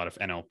that a lot of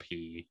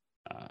NLP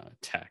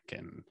tech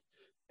and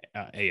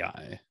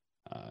AI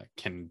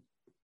can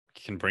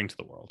bring to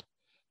the world.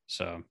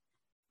 So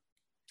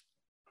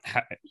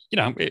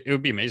it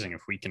would be amazing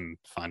if we can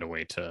find a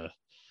way to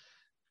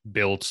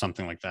build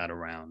something like that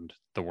around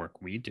the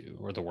work we do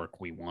or the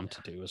work we want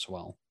to do as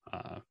well.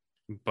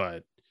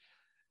 But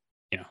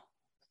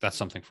that's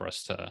something for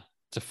us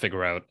to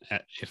figure out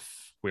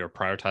if we are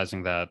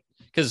prioritizing that,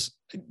 because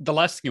the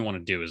last thing you want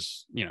to do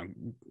is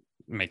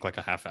make like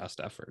a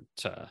half-assed effort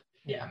to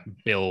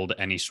build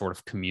any sort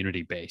of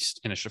community-based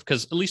initiative,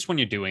 because at least when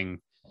you're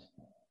doing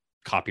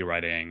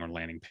copywriting or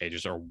landing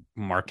pages or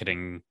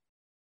marketing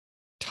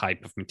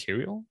type of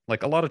material,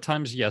 like a lot of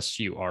times, yes,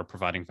 you are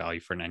providing value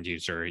for an end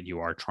user, you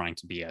are trying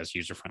to be as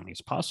user-friendly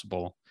as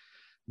possible,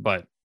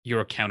 but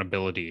your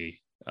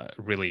accountability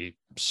really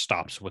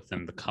stops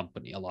within the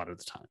company a lot of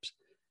the times,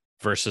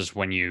 versus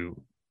when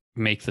you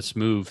make this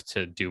move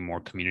to do more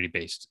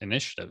community-based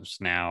initiatives.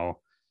 Now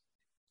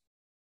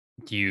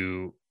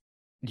you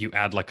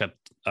add like a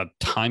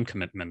time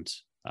commitment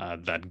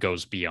that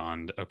goes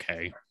beyond,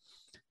 okay,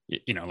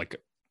 like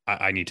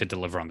I need to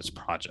deliver on this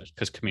project,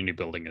 because community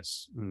building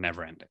is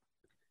never ending.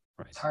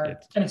 Right. It's hard.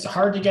 And it's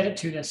hard to get it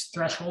to this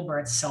threshold where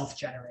it's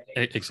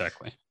self-generating.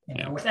 Exactly.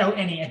 Without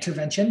any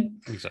intervention.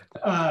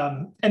 Exactly.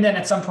 And then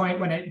at some point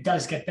when it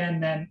does get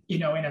then,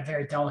 in a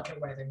very delicate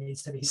way, there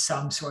needs to be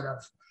some sort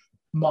of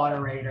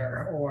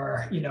moderator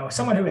or,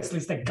 someone who is at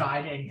least like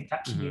guiding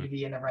that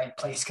community in the right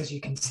place. Because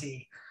you can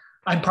see,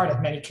 I'm part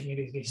of many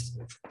communities,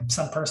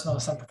 some personal,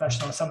 some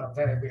professional, some are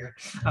very weird.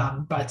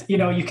 But,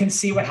 you can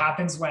see what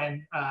happens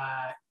when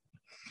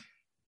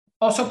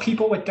also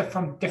people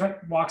from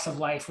different walks of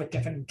life with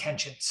different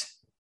intentions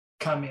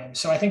come in.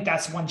 So I think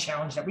that's one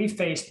challenge that we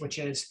faced, which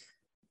is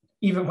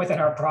even within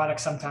our product,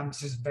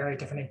 sometimes there's very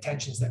different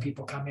intentions that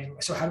people come in.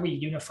 So how do we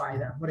unify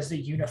them? What is the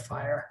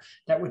unifier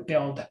that would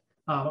build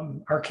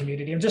our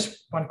community? And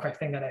just one quick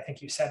thing that I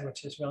think you said,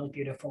 which is really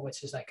beautiful,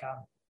 which is like,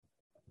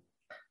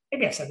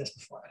 maybe I've said this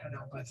before, I don't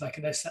know, but it's like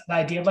this, the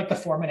idea of like the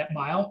 4-minute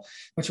mile,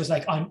 which was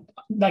like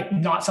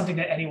not something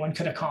that anyone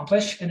could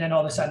accomplish. And then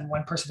all of a sudden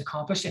one person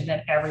accomplished, and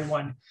then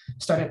everyone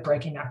started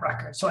breaking that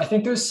record. So I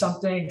think there's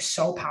something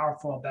so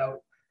powerful about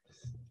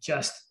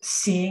just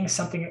seeing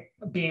something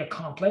being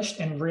accomplished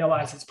and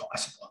realize it's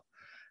possible.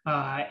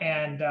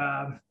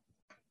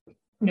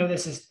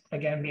 This is,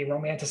 again, me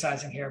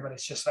romanticizing here, but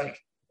it's just like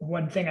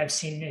one thing I've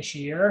seen this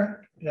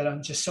year that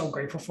I'm just so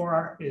grateful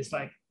for is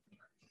like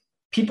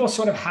people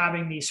sort of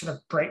having these sort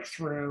of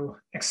breakthrough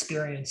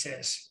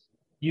experiences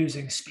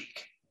using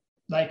Speak.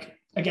 Like,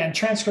 again,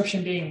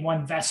 transcription being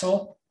one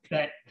vessel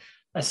that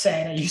a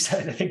saying, you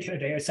said it, I think the other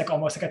day, it's like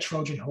almost like a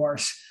Trojan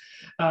horse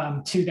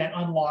to then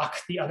unlock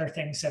the other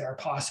things that are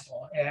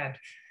possible. And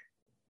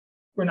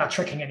we're not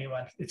tricking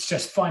anyone. It's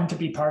just fun to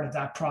be part of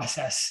that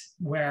process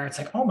where it's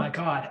like, oh my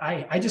God,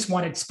 I just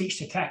wanted speech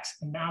to text.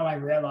 And now I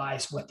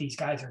realize what these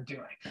guys are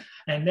doing.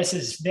 And this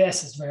is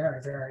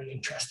very, very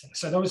interesting.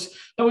 So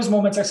those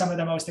moments are some of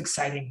the most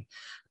exciting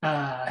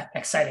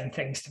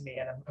things to me.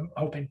 And I'm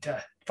hoping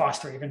to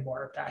foster even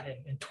more of that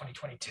in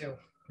 2022.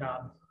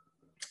 I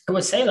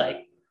would say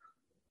like,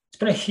 it's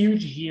been a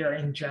huge year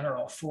in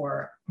general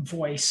for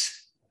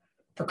voice,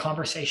 for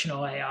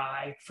conversational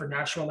AI, for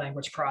natural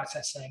language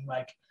processing,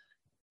 like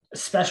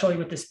especially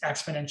with this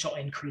exponential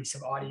increase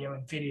of audio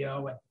and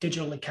video and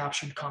digitally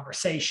captured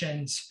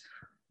conversations.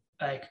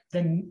 Like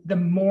the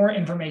more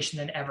information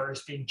than ever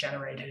is being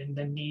generated, and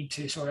the need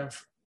to sort of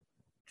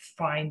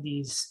find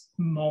these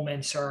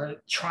moments or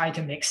try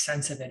to make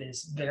sense of it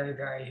is very,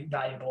 very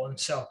valuable. And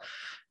so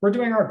we're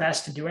doing our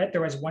best to do it.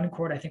 There was one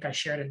quote I think I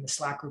shared in the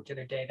Slack group the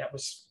other day that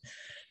was,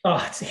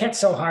 it hit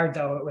so hard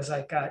though. It was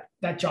like I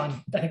think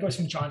it was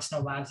from John Snow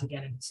Labs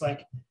again. And it's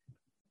like,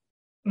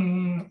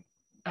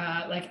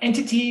 like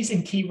entities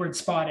and keyword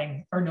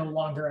spotting are no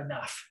longer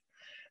enough.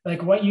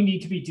 Like what you need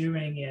to be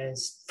doing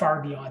is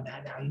far beyond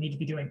that now. You need to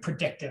be doing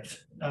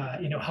predictive,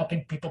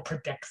 helping people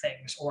predict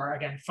things, or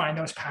again, find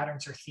those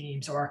patterns or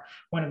themes. Or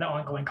one of the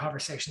ongoing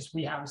conversations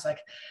we have is like,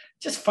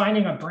 just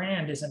finding a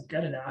brand isn't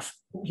good enough.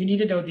 You need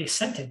to know the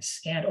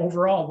sentence and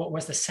overall, what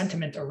was the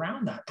sentiment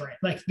around that brand?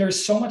 Like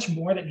there's so much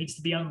more that needs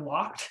to be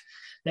unlocked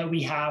that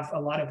we have a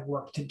lot of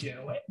work to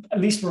do. At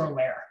least we're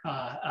aware.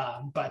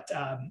 But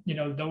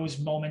those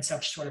moments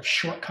of sort of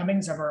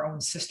shortcomings of our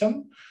own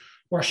system,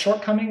 or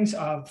shortcomings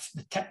of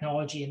the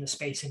technology in the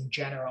space in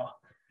general.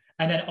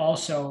 And then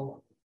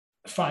also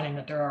finding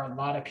that there are a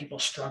lot of people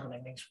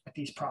struggling with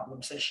these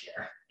problems this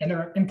year. And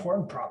they're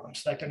important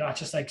problems. Like they're not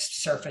just like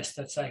surface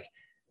that's like,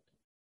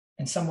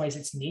 in some ways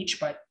it's niche,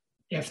 but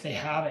if they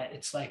have it,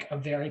 it's like a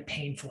very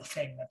painful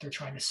thing that they're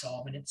trying to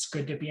solve. And it's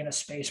good to be in a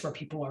space where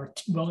people are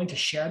willing to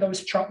share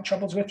those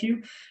troubles with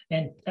you,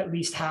 and at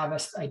least have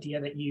this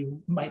idea that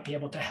you might be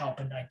able to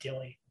help, and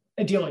ideally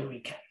we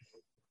can.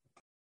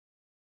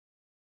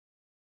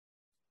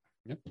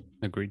 Yep,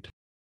 agreed.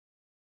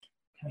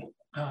 Okay,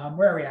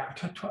 where are we at?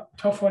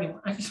 12:41.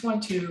 I just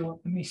want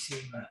to, let me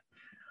see.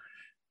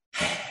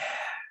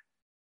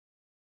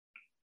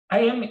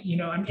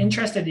 I'm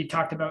interested. You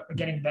talked about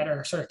getting better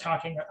at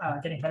talking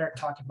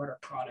about our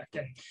product,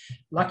 and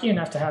lucky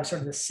enough to have sort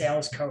of the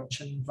sales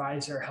coach and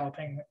advisor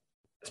helping,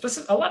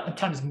 a lot of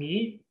times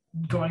me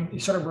going,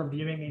 sort of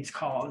reviewing these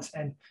calls,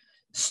 and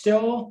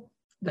still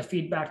the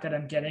feedback that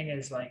I'm getting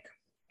is like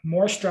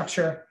more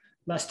structure,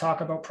 less talk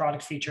about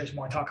product features,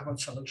 more talk about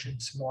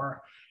solutions,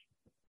 more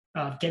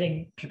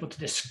getting people to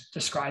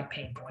describe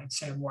pain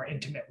points in a more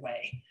intimate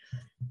way.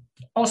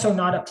 Also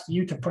not up to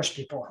you to push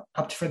people,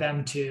 up for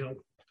them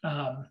to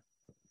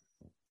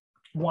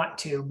want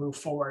to move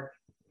forward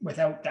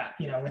without that,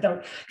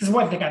 because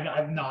one thing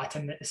I'm not,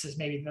 and this is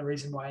maybe the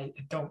reason why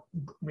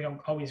we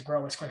don't always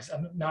grow as quick, as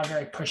I'm not a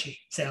very pushy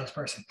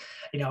salesperson.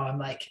 I'm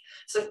like,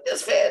 so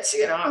this fits,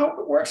 I hope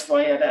it works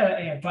for you.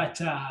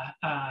 But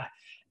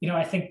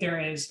I think there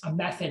is a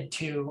method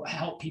to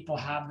help people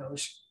have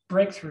those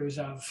breakthroughs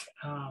of,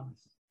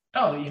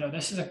 oh,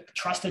 this is a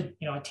trusted,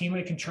 a team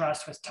we can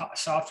trust with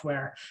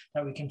software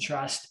that we can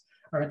trust,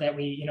 or that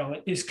we,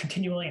 is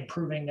continually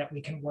improving, that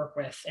we can work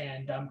with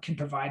and can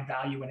provide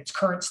value in its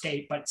current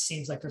state. But it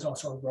seems like there's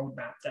also a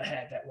roadmap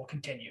ahead that will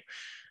continue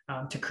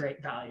to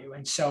create value.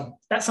 And so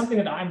that's something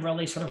that I'm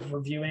really sort of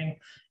reviewing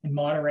and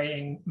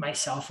moderating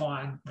myself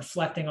on,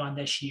 reflecting on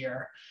this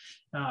year.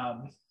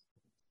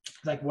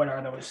 Like, what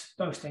are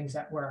those things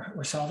that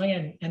we're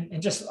solving?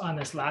 And just on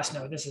this last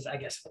note, this is, I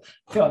guess,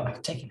 I feel like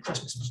I'm taking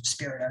Christmas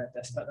spirit out of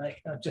this, but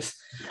like, just,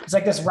 it's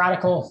like this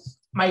radical,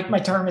 my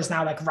term is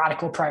now like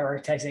radical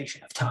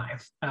prioritization of time.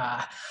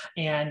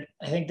 And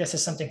I think this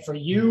is something for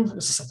you.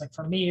 This is something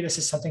for me. This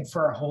is something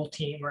for a whole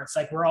team, where it's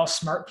like, we're all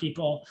smart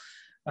people.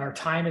 Our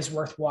time is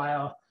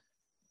worthwhile.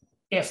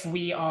 If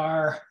we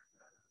are,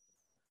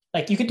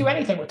 like, you can do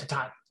anything with the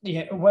time.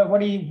 Yeah,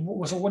 what are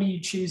you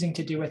choosing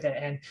to do with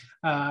it?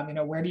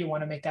 And where do you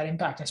want to make that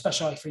impact?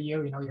 Especially for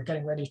you, you're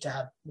getting ready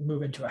to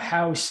move into a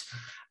house.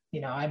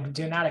 I'm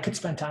doing that. I could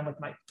spend time with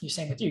you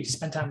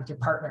spend time with your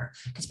partner.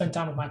 I could spend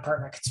time with my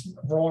partner. I could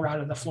roll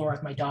around on the floor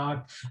with my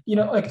dog.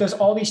 Like, there's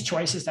all these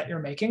choices that you're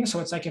making. So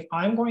it's like, if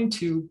I'm going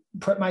to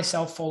put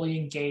myself fully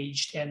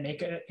engaged and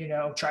make it,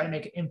 try to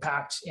make an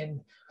impact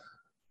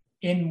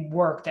in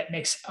work that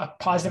makes a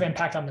positive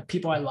impact on the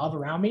people I love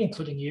around me,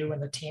 including you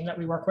and the team that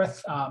we work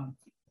with,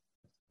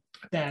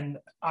 then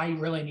I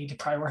really need to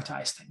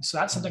prioritize things. So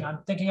that's something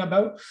I'm thinking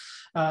about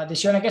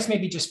this year. And I guess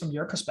maybe just from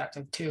your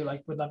perspective too,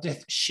 like, would love to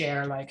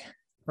share, like,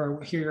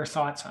 or hear your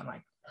thoughts on,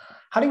 like,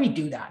 how do we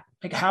do that?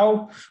 Like,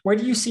 where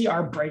do you see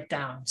our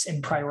breakdowns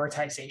in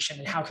prioritization,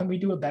 and how can we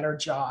do a better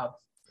job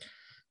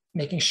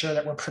making sure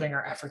that we're putting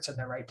our efforts in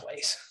the right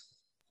place?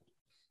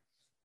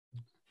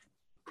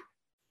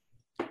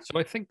 So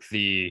I think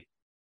the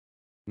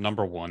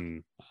number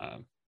one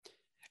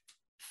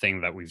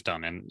thing that we've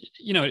done, and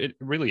it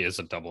really is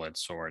a double-edged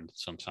sword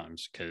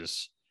sometimes,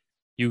 because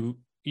you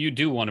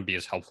do want to be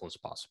as helpful as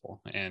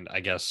possible, and I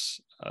guess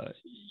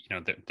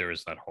there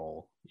is that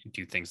whole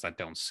do things that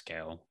don't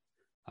scale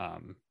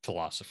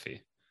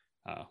philosophy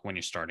when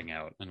you're starting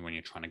out and when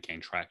you're trying to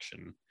gain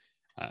traction.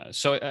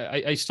 So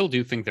I still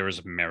do think there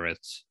is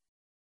merit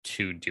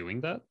to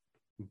doing that,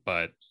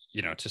 but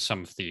to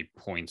some of the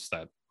points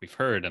that we've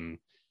heard, and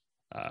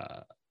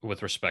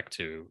with respect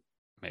to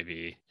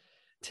maybe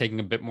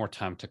taking a bit more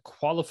time to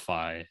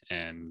qualify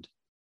and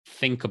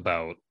think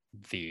about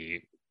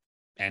the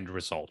end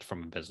result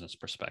from a business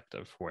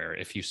perspective, where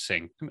if you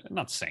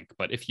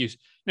but if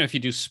you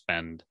do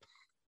spend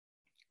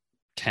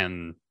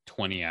 10,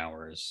 20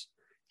 hours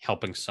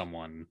helping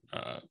someone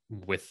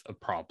with a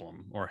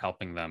problem, or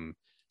helping them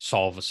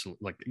build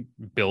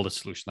a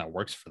solution that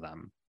works for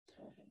them,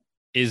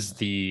 is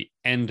the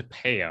end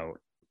payout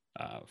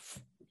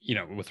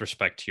with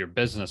respect to your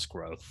business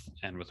growth,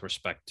 and with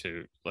respect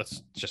to,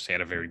 let's just say,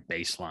 at a very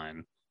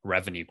baseline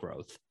revenue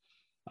growth,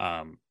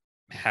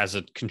 has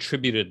it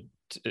contributed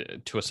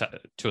to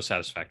a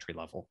satisfactory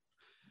level?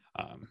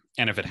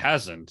 And if it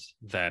hasn't,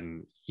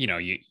 then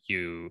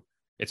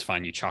it's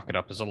fine. You chalk it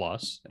up as a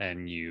loss,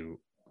 and you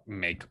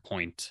make a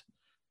point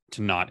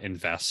to not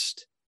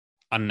invest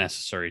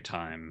unnecessary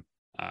time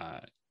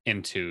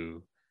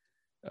into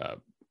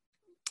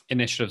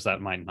initiatives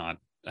that might not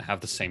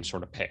have the same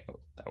sort of payout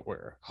that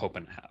we're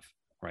hoping to have,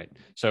 right?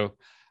 So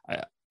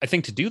I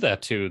think to do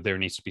that too, there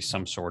needs to be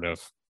some sort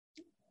of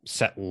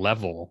set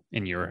level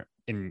in your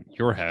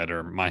head,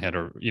 or my head,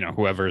 or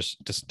whoever's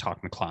just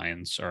talking to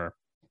clients or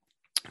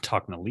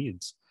talking to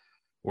leads,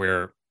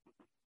 where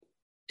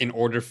in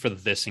order for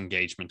this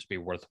engagement to be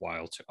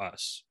worthwhile to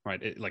us,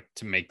 right,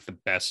 to make the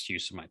best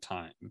use of my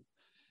time,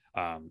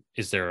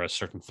 is there a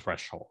certain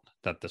threshold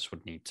that this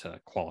would need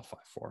to qualify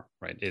for,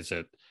 right? Is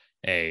it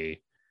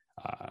a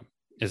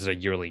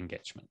yearly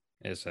engagement?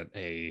 Is it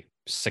a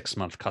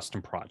 6-month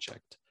custom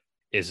project?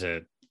 Is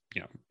it,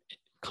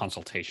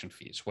 consultation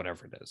fees,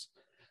 whatever it is?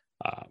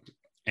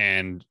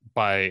 And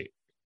by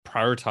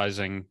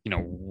prioritizing,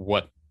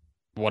 what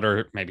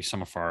are maybe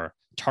some of our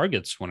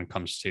targets when it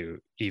comes to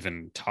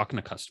even talking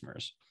to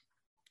customers,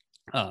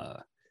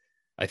 I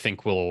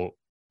think we'll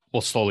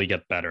slowly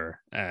get better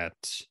at,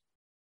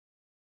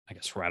 I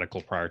guess,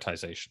 radical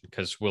prioritization,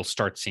 because we'll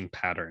start seeing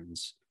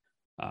patterns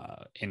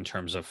in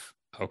terms of,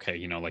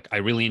 okay, I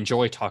really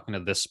enjoy talking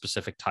to this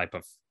specific type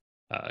of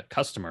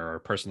customer or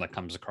person that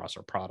comes across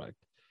our product,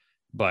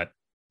 but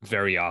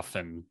very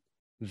often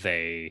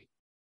they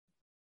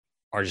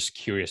are just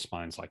curious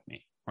minds like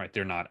me, right?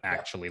 They're not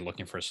actually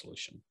looking for a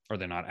solution, or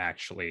they're not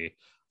actually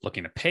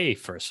looking to pay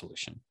for a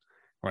solution,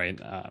 right?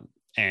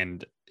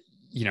 And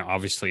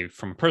obviously,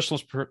 from a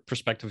personal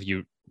perspective,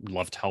 you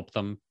love to help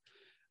them,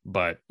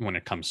 but when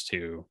it comes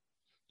to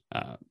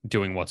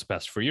doing what's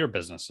best for your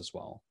business as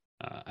well,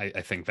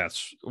 I think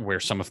that's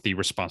where some of the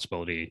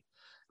responsibility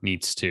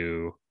needs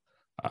to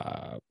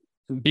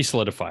be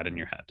solidified in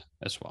your head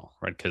as well,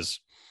 right? Because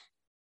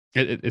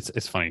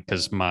it's funny,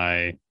 because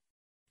the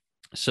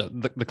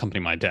company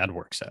my dad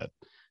works at,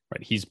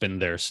 right? He's been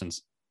there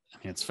since,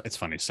 it's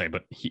funny to say,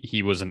 but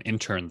he was an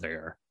intern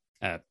there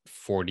at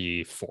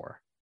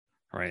 44,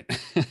 right?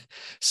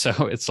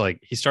 So it's like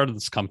he started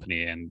this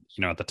company, and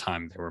at the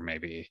time they were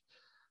maybe,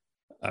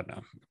 I don't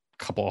know,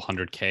 a couple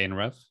hundred K in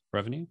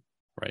revenue,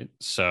 right?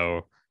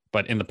 So,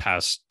 but in the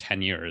past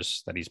 10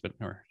 years that he's been,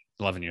 or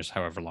 11 years,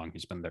 however long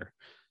he's been there,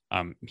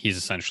 he's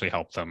essentially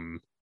helped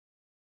them.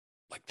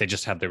 Like they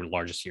just had their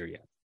largest year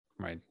yet,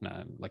 right?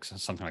 Like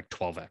something like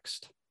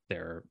 12x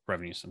their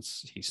revenue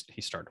since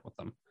he started with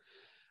them.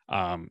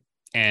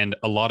 And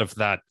a lot of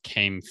that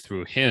came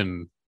through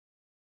him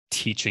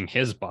teaching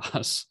his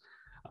boss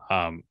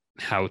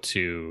how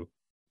to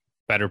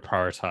better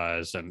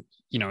prioritize and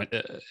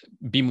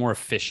be more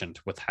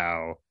efficient with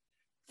how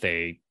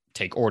they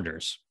take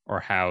orders,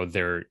 or how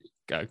they're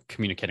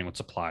communicating with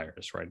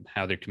suppliers, right?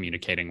 How they're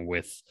communicating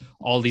with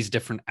all these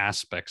different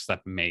aspects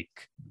that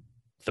make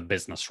the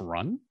business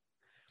run.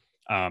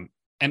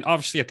 And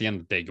obviously at the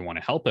end of the day, you want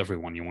to help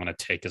everyone. You want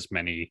to take as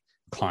many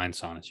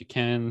clients on as you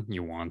can.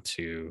 You want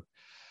to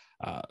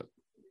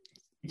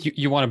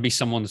you want to be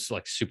someone's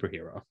like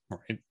superhero,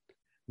 right?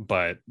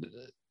 But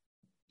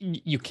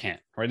you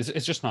can't, right?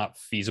 It's just not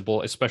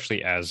feasible,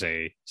 especially as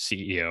a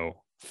CEO,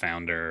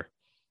 founder,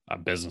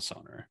 business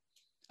owner.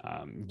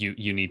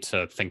 You need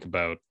to think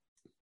about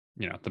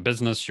the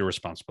business, your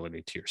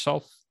responsibility to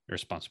yourself, your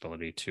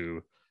responsibility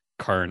to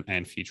current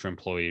and future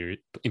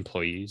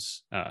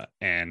employees,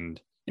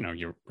 and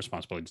your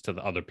responsibilities to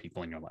the other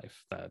people in your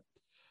life that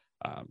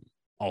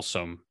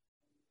also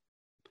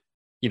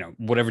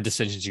whatever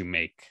decisions you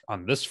make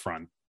on this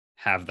front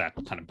have that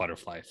kind of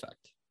butterfly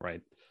effect,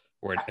 right?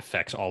 Where it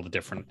affects all the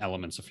different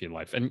elements of your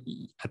life. And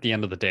at the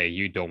end of the day,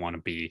 you don't want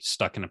to be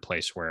stuck in a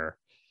place where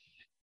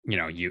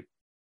you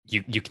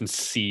can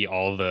see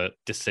all the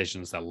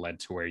decisions that led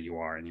to where you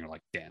are, and you're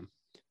like, damn,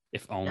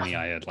 if only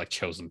I had like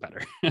chosen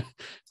better.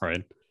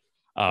 Right.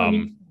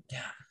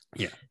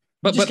 Yeah.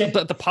 But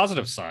the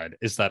positive side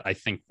is that I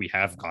think we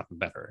have gotten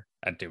better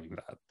at doing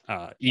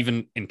that,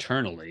 even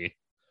internally,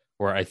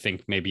 where I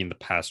think maybe in the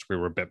past we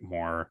were a bit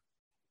more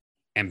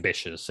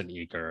ambitious and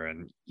eager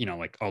and,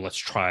 like, oh, let's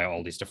try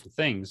all these different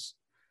things.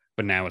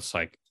 But now it's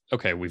like,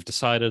 okay, we've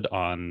decided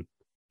on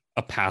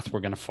a path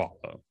we're going to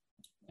follow.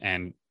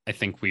 And I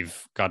think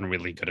we've gotten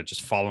really good at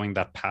just following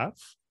that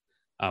path,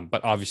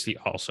 but obviously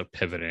also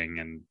pivoting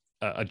and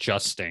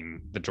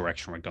adjusting the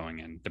direction we're going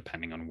in,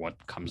 depending on what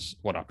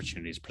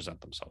opportunities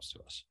present themselves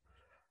to us.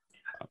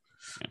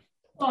 Yeah.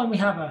 Well, and we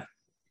have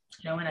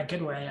in a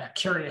good way, a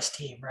curious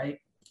team, right?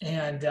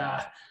 And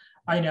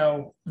I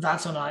know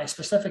Vatsal and I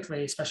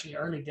specifically, especially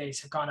early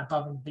days, have gone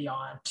above and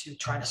beyond to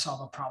try to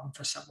solve a problem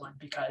for someone,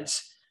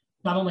 because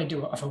not only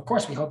of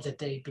course, we hope that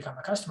they become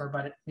a customer,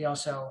 but we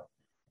also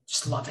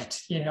just love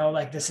it.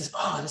 Like this is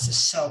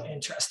so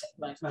interesting.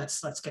 Like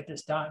let's get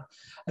this done.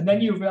 And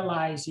then you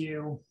realize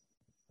you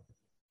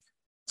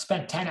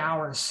spent 10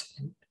 hours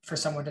for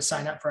someone to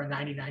sign up for a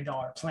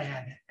 $99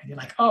 plan. And you're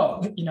like,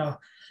 oh,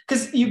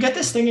 because you get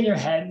this thing in your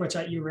head, which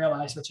you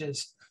realize, which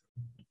is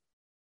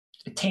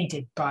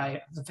tainted by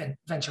the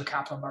venture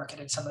capital market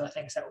and some of the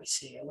things that we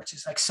see, which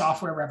is like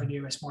software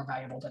revenue is more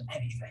valuable than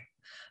anything.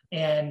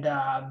 And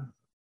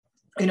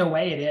in a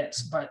way it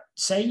is, but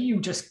say you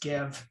just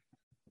give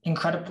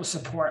incredible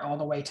support all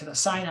the way to the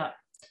sign up,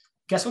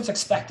 guess what's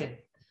expected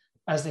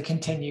as they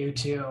continue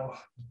to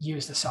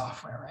use the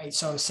software, right?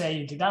 So say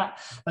you do that,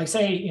 like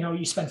say,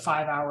 you spend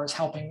 5 hours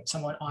helping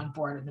someone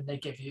onboard, and then they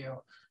give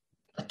you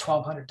a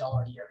 $1,200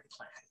 yearly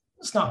plan.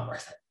 It's not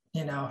worth it,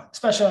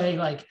 especially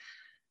like,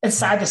 it's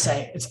sad to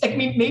say.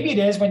 Maybe it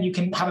is when you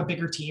can have a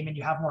bigger team and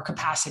you have more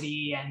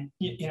capacity and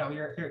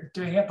you're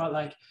doing it, but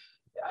like,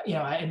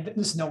 and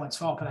this is no one's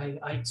fault, but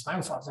it's my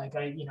own fault. Like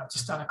I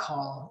just on a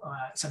call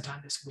sometime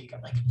this week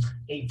at like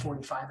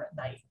 8:45 at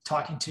night,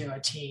 talking to a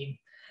team,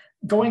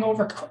 going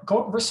over,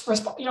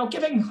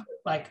 giving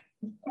like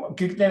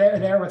they're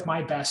there with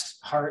my best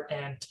heart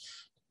and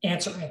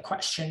answering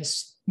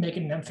questions,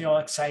 making them feel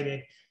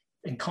excited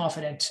and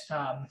confident.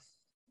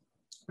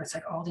 It's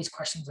like all these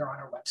questions are on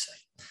our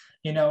website.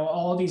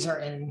 All these are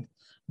in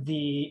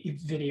the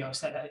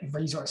videos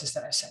resources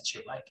that I sent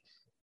you. Like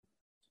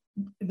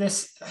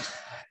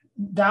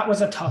that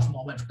was a tough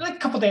moment. Like a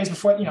couple of days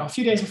before, a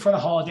few days before the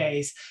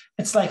holidays,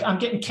 it's like I'm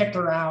getting kicked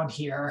around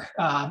here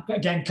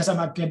again, because I'm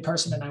a good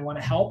person and I want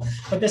to help.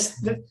 But this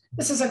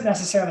isn't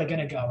necessarily going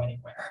to go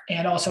anywhere.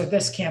 And also,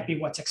 this can't be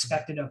what's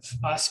expected of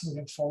us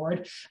moving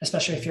forward,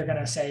 especially if you're going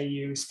to say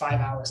use 5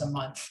 hours a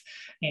month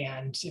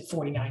and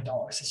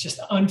 $49. It's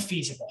just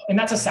unfeasible. And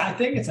that's a sad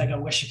thing. It's like I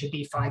wish it could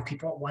be 5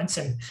 people at once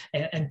and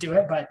do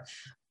it, but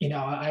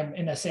I'm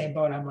in the same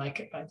boat. I'm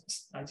like,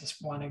 I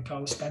just want to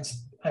go spend.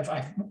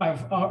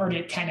 I've already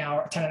at 10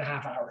 and a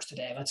half hours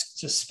today. Let's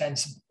just spend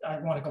some. I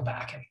want to go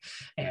back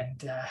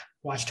and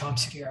watch Tom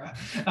Segura.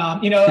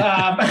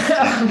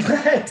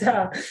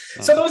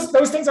 So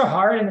those things are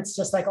hard, and it's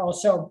just like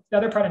also the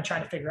other part I'm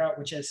trying to figure out,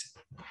 which is,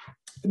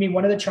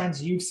 one of the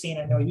trends you've seen,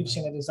 I know you've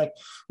seen it, is like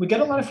we get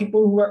a lot of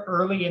people who are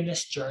early in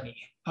this journey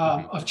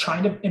of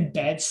trying to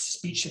embed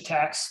speech to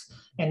text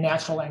and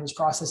natural language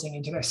processing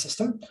into their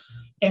system.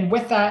 And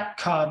with that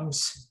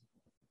comes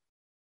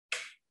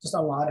just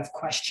a lot of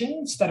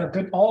questions that are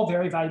good, all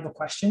very valuable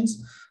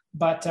questions,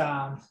 but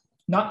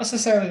not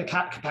necessarily the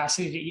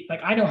capacity to eat.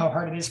 Like, I know how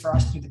hard it is for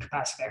us to do the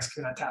capacity to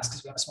execute on tasks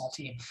because we have a small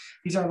team.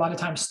 These are a lot of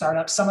times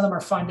startups. Some of them are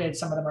funded,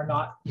 some of them are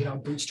not,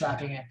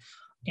 bootstrapping it.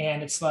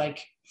 And it's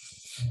like,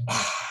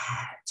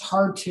 it's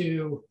hard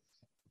to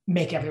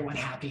make everyone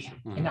happy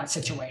in that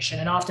situation.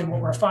 And often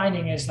what we're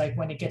finding is, like,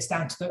 when it gets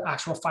down to the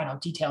actual final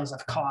details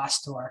of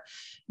cost, or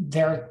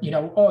they're,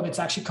 it's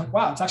actually,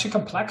 it's actually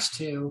complex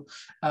to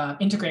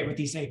integrate with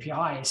these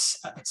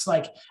APIs. It's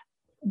like,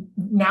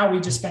 now we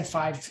just spent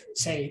 5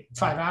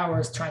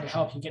 hours trying to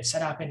help you get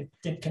set up and it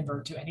didn't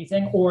convert to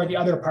anything. Or the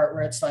other part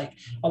where it's like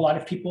a lot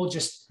of people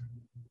just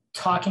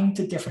talking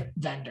to different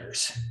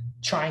vendors,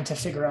 trying to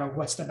figure out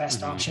what's the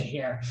best option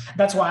here.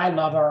 That's why I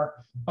love our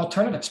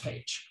alternatives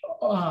page.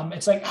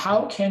 It's like,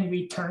 how can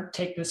we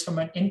take this from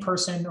an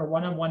in-person or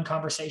one-on-one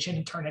conversation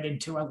and turn it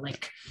into a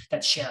link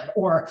that's shared?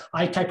 Or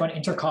I type on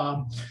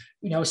Intercom,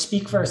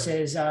 Speak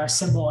versus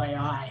Symbol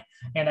AI,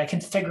 and I can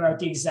figure out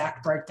the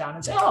exact breakdown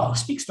and say, oh,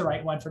 Speak's the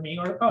right one for me,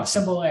 or oh,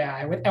 Symbol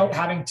AI, without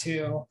having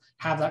to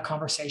have that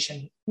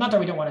conversation. Not that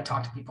we don't want to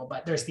talk to people,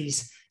 but there's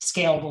these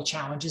scalable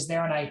challenges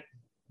there. And I,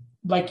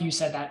 like you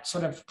said, that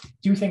sort of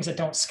do things that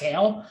don't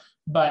scale.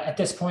 But at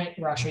this point,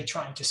 we're actually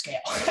trying to scale.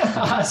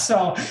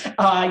 So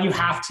you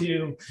have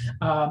to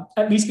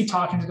at least be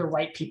talking to the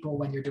right people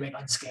when you're doing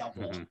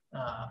unscalable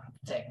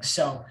things.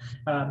 So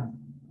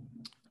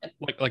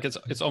like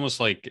it's almost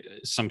like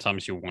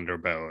sometimes you wonder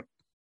about,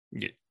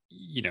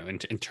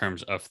 in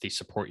terms of the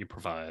support you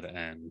provide,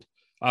 and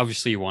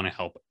obviously you want to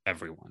help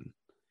everyone,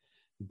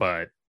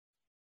 but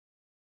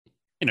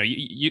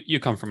you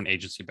come from an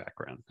agency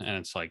background, and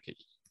it's like,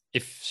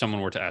 if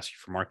someone were to ask you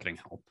for marketing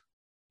help,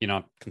 you're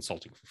not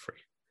consulting for free.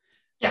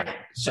 Yeah.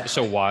 Right?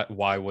 So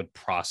why would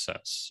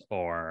process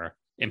or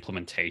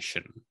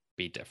implementation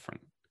be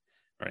different,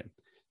 right?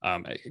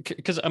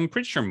 Because I'm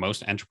pretty sure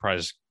most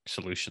enterprise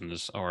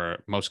solutions,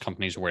 or most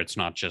companies where it's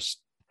not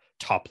just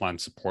top line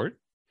support,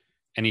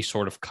 any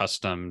sort of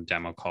custom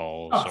demo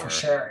calls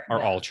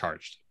are all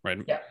charged, right?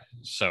 Yeah.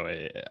 So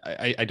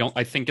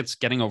I think it's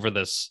getting over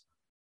this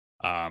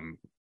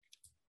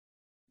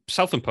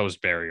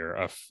self-imposed barrier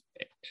of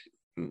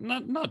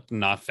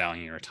not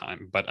valuing your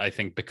time, but I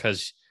think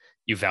because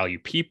you value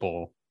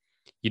people,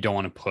 you don't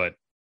want to put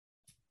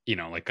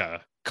like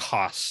a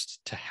cost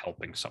to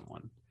helping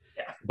someone.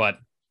 Yeah. But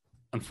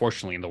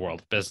unfortunately, in the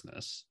world of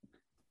business,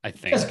 I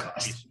think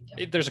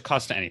there's a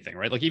cost to anything,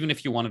 right? Like, even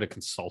if you wanted a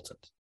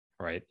consultant,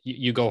 right,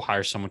 you go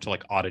hire someone to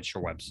like audit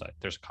your website,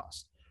 there's a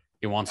cost.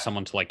 You want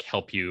someone to like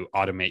help you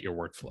automate your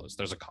workflows,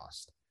 there's a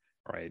cost,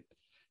 right?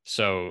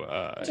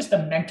 So just the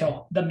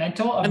mental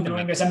of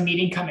knowing there's a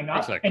meeting coming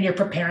up, and you're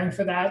preparing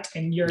for that,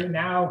 and you're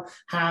now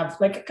have,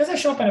 like, because I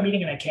show up in a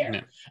meeting and I care,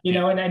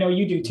 and I know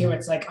you do too.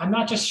 It's like, I'm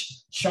not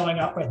just showing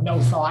up with no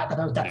thought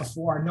about that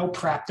before, no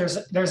prep. There's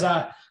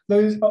a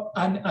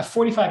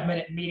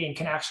 45-minute meeting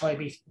can actually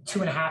be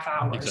 2.5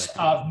 hours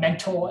of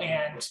mental,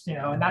 and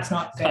and that's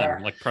not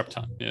fair. Like prep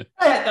time. Yeah.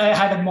 I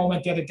had a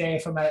moment the other day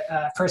from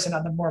a person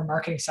on the more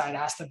marketing side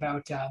asked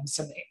about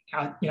something.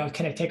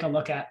 Can I take a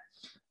look at?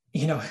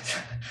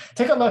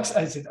 Take a look.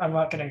 I'm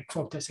not going to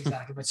quote this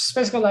exactly, but it's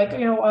basically like,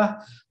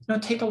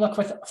 take a look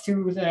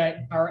through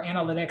our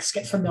analytics,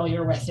 get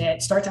familiar with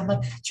it. I'm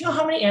like, do you know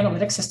how many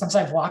analytics systems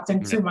I've walked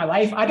in through my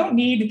life? I don't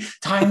need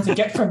time to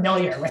get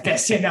familiar with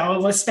this.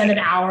 Let's spend an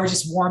hour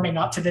just warming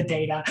up to the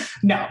data.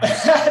 No.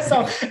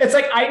 So it's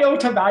like, I know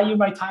to value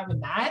my time in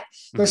that.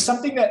 There's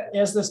something that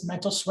is this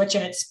mental switch,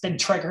 and it's been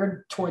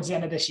triggered towards the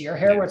end of this year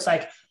here, where it's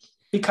like,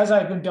 because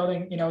I've been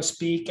building,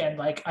 Speak, and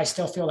like, I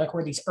still feel like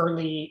we're these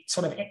early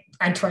sort of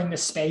entering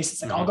this space.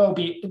 It's like, I'll go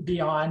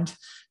beyond,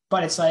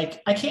 but it's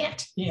like, I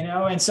can't,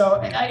 and so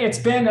it's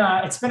been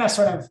a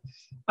sort of,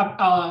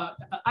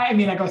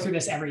 I go through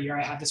this every year.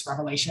 I have this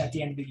revelation at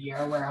the end of the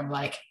year where I'm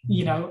like,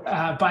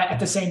 but at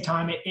the same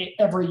time,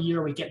 every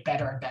year we get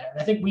better and better.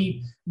 And I think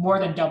we more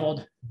than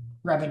doubled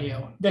revenue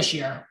this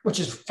year, which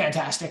is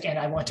fantastic. And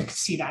I want to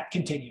see that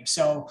continue.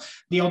 So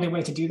the only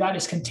way to do that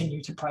is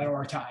continue to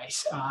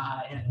prioritize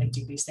and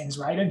do these things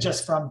right. And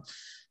just from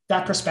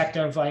that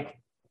perspective, like,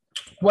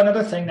 one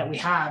other thing that we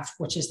have,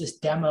 which is this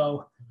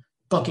demo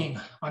booking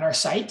on our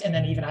site. And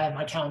then even I have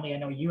my Calendly. I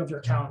know you have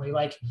your Calendly.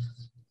 Like,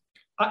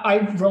 I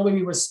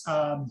really was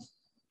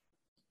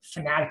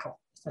fanatical.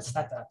 That's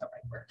not the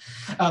right word.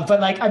 But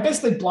like, I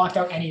basically blocked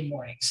out any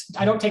mornings.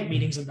 I don't take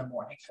meetings in the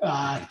morning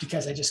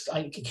because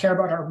I care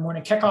about our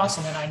morning kickoffs,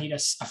 and then I need a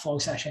flow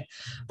session.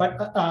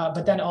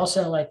 But then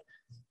also, like,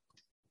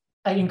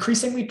 I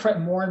increasingly put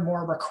more and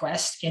more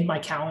requests in my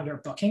calendar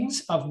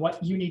bookings of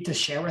what you need to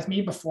share with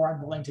me before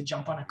I'm willing to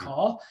jump on a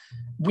call.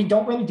 We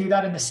don't really do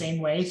that in the same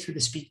way through the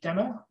Speak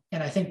demo.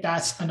 And I think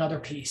that's another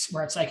piece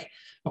where it's like,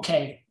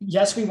 okay,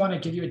 yes, we want to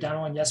give you a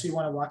demo, and yes, we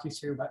want to walk you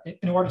through, but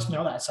in order to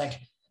know that, it's like,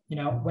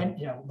 when,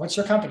 what's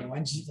your company?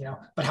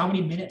 But how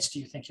many minutes do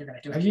you think you're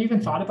going to do? Have you even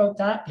thought about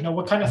that?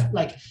 What kind of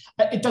like,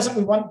 it doesn't,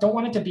 don't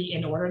want it to be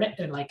inordinate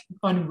and like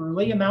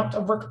unruly amount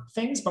of work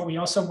things, but we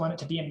also want it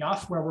to be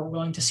enough where we're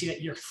willing to see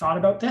that you've thought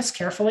about this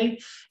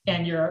carefully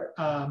and you're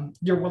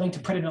willing to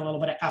put in a little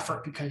bit of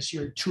effort because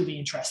you're truly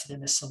interested in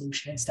this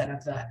solution instead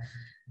of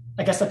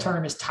I guess the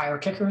term is tire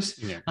kickers,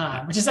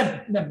 which is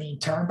a mean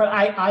term, but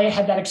I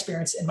had that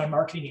experience in my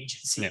marketing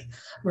agency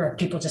where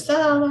people just,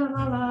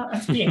 I'm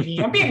being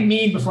mean. I'm being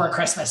mean before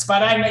Christmas,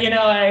 but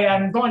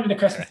I'm going into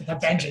Christmas with a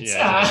vengeance.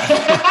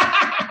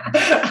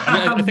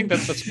 I think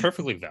that's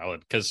perfectly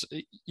valid because,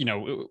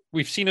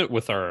 we've seen it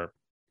with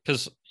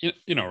because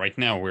right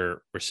now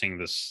we're seeing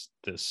this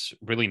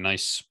really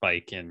nice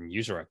spike in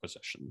user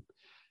acquisition,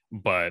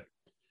 but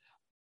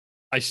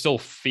I still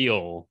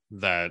feel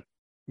that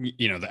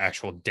the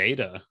actual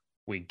data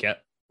we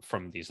get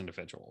from these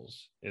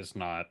individuals is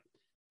not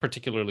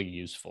particularly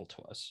useful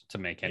to us to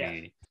make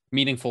any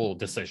meaningful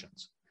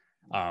decisions.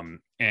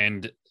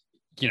 And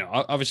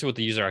obviously with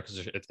the user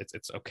acquisition,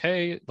 it's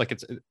okay. Like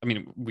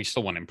we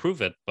still want to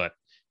improve it, but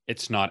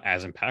it's not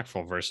as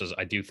impactful versus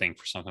I do think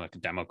for something like a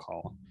demo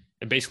call,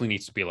 it basically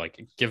needs to be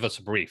like, give us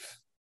a brief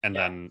and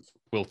then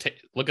we'll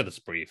look at this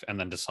brief and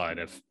then decide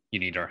if you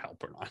need our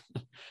help or not,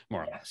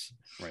 more or less.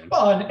 Right.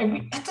 Well,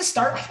 and at the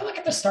start, I feel like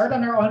at the start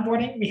on our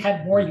onboarding, we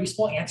had more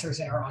useful answers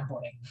in our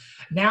onboarding.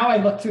 Now I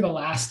look through the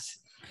last,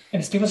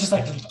 and people just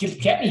like,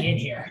 get me in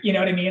here. You know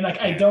what I mean? Like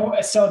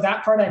so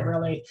that part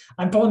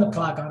I'm pulling the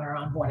plug on our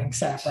onboarding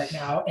setup right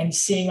now and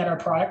seeing at our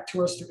product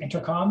tours through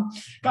Intercom.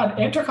 God,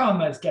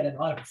 Intercom is getting a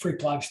lot of free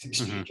plugs through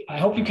Speak. Mm-hmm. I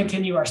hope you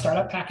continue our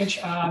startup package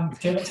to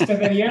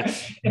the year.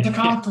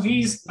 Intercom,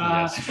 please.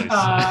 Yes, please.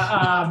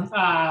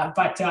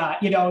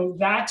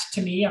 That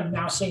to me, I'm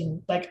now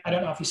seeing, like, I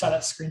don't know if you saw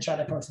that screenshot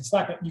I posted in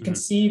Slack, but you can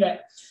see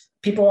that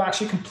people are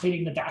actually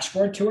completing the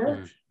dashboard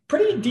tour.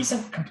 Pretty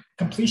decent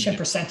completion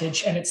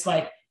percentage. And it's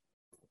like,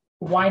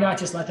 why not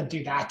just let them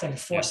do that and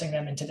forcing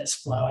them into this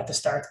flow at the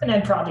start, and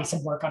then probably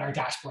some work on our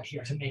dashboard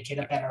here to make it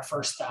a better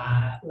first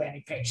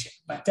landing page.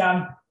 But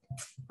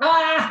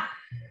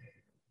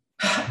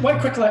one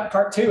quick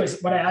part too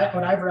is what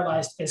I've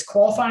realized is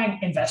qualifying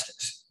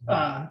investors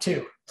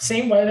too.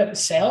 Same way that the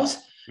sales,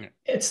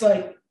 it's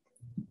like,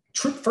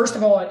 first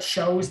of all, it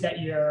shows that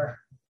you're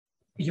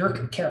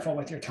careful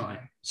with your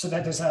time, so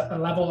that there's a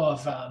level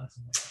of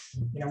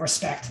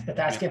respect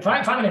that's good. If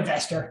I'm an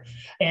investor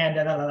and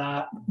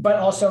but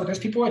also there's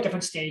people at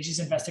different stages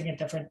investing in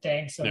different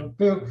things. So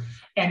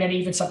and then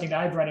even something that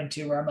I've run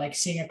into where I'm like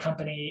seeing a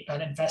company,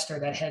 an investor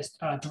that has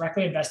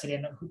directly invested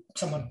in who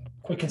someone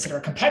would consider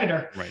a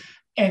competitor. Right.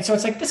 And so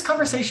it's like this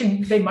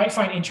conversation they might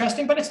find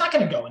interesting, but it's not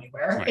going to go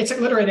anywhere. Right. It's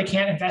like literally they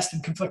can't invest in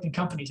conflicting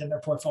companies in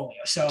their portfolio.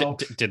 So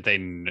did they,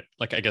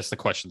 like, I guess the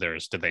question there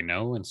is, did they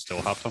know and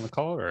still hopped on the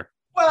call, or?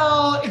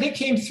 Well, they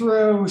came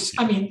through.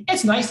 I mean,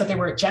 it's nice that they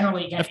were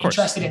generally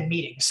interested in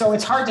meetings. So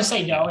it's hard to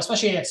say no,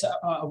 especially it's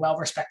a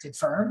well-respected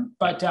firm.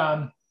 But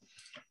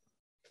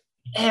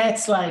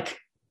it's like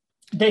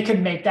they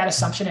could make that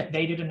assumption if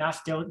they did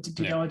enough due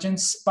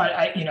diligence. But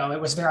it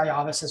was very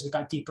obvious as we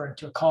got deeper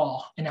into a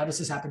call. And now this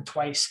has happened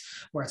twice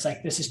where it's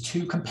like, this is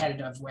too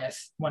competitive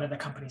with one of the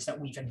companies that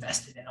we've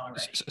invested in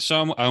already.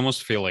 So I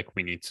almost feel like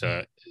we need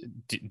to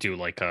do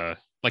like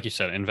you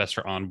said,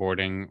 investor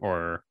onboarding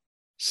or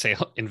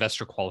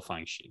investor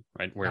qualifying sheet,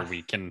 right? Where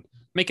we can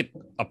make it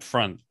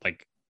upfront,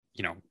 like,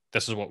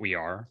 this is what we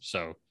are.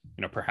 So,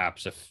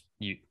 perhaps if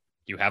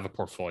you have a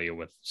portfolio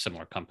with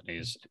similar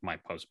companies, it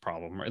might pose a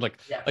problem, right? Like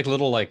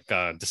little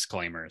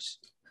disclaimers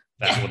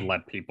that would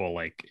let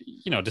people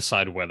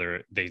decide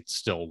whether they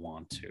still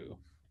want to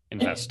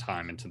invest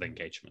time into the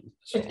engagement.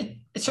 So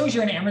it shows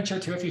you're an amateur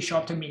too if you show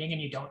up to a meeting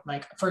and you don't,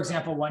 like, for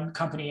example, one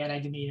company and I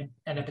didn't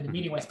end up in the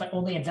meeting with, but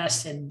only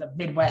invests in the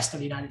Midwest of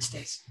the United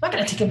States. I'm not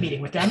going to take a meeting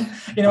with them.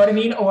 You know what I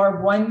mean?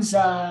 Or one's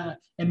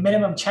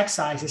minimum check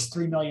size is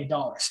 $3 million.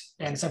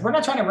 And it's like, we're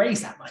not trying to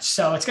raise that much.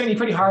 So it's going to be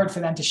pretty hard for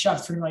them to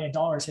shove $3 million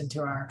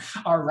into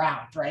our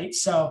round, right?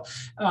 So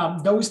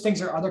those things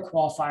are other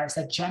qualifiers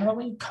that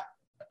generally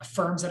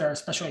firms that are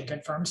especially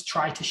good firms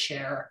try to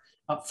share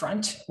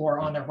upfront or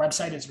on their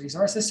website as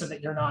resources, so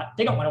that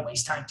they don't want to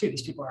waste time too.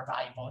 These people are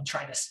valuable and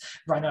trying to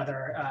run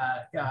other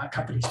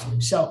companies too.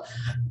 So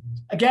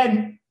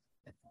again,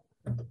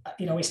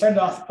 we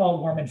started off all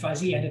warm and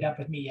fuzzy, ended up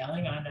with me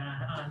yelling on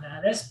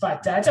this,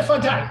 but it's a fun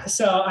time.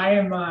 So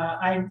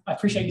I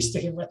appreciate you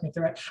sticking with me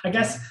through it. I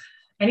guess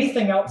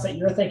anything else that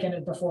you're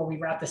thinking before we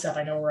wrap this up?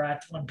 I know we're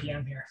at 1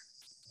 p.m. here.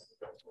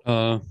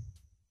 Let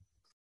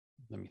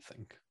me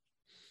think.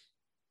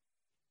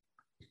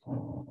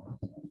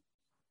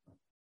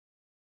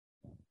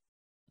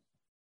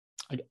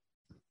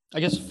 I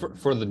guess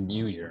for the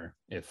new year,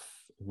 if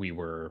we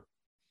were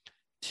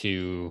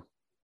to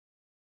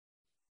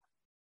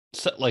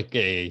set like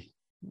I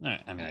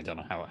don't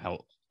know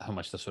how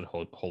much this would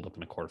hold up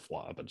in a court of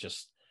law, but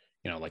just,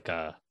 like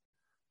a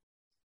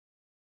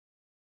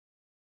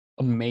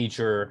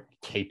major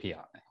KPI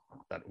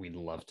that we'd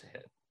love to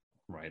hit,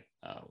 right?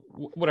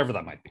 Whatever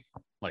that might be,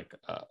 like,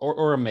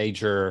 or a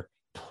major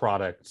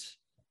product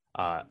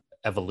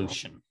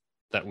evolution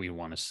that we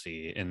want to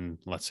see in,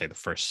 let's say, the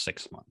first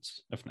 6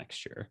 months of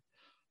next year,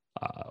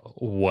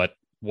 what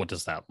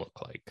does that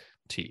look like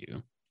to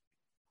you?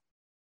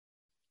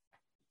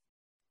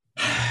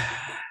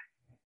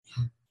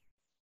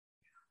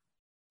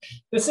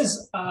 This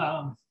is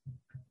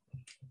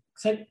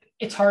so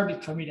it's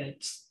hard for me to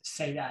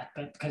say that,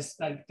 but because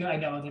I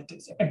know that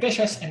it's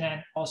ambitious, and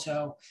then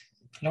also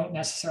I don't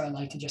necessarily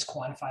like to just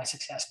quantify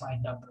success by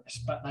numbers.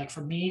 But like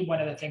for me,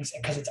 one of the things,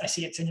 because I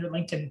see it's in your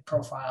LinkedIn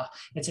profile,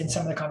 it's in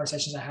some of the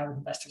conversations I have with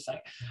investors,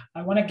 like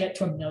I want to get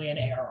to 1 million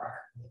ARR.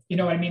 You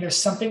know what I mean? There's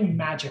something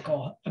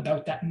magical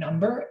about that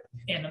number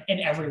in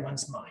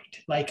everyone's mind,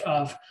 like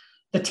of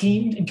the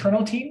team,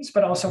 internal teams,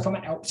 but also from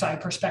an outside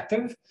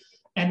perspective.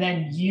 And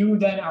then you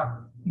then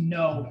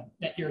know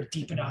that you're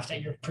deep enough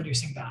that you're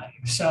producing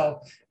value. So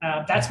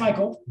that's my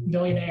goal, 1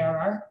 million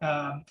ARR.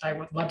 I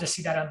would love to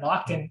see that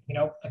unlocked. And, you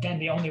know, again,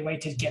 the only way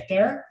to get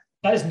there,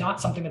 that is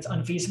not something that's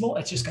unfeasible.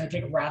 It's just going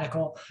to take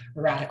radical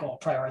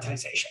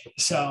prioritization.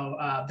 So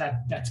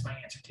that's my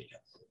answer to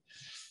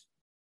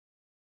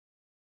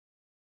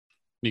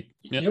you.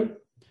 You?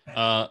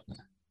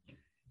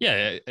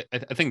 Yeah,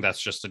 I think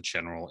that's just a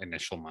general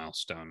initial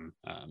milestone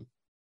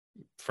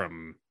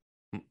from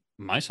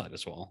my side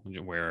as well,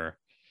 where,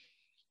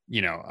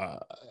 you know,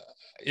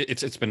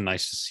 it's been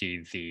nice to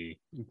see the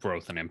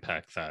growth and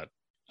impact that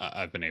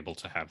I've been able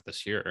to have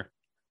this year,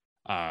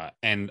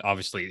 and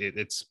obviously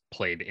it's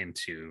played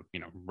into, you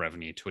know,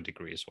 revenue to a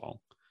degree as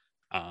well,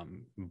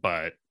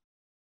 but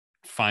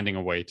finding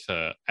a way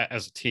to,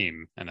 as a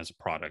team and as a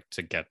product,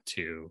 to get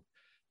to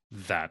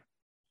that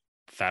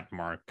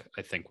mark,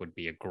 I think would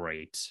be a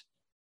great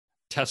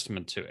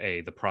testament to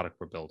the product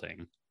we're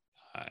building,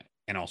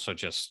 and also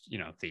just, you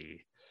know,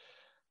 the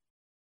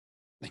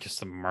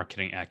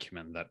marketing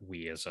acumen that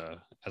we as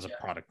a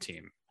product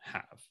team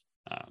have,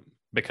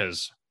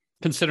 because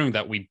considering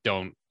that we've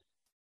done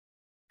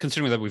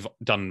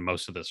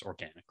most of this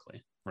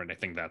organically, right? I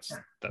think that's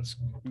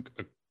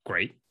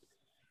great.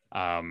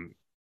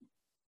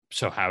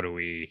 So how do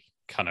we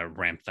kind of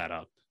ramp that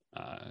up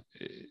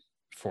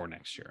for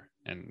next year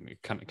and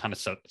kind of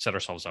set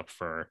ourselves up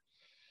for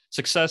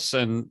success?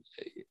 And,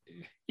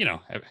 you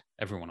know,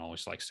 everyone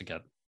always likes to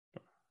get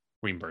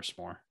reimbursed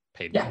more,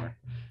 paid more,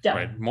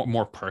 right?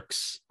 More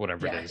perks,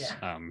 whatever it is.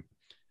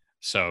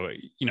 So,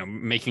 you know,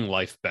 making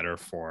life better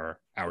for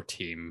our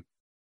team,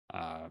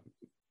 I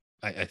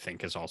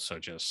think is also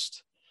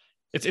just,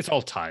 it's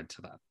all tied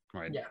to that,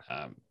 right?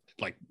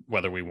 Like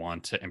whether we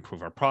want to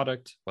improve our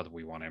product, whether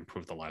we want to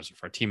improve the lives of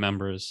our team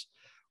members,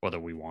 whether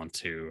we want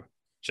to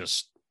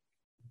just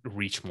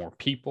reach more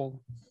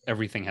people,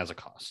 everything has a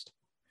cost.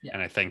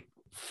 And I think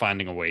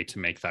finding a way to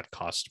make that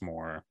cost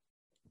more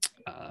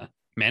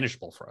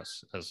manageable for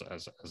us as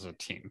a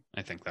team,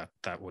 I think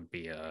that would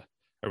be a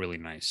really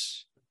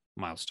nice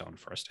milestone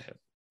for us to hit.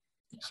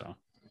 So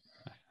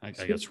I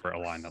guess we're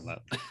aligned on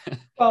that.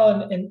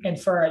 Well,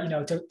 and for, you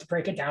know, to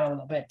break it down a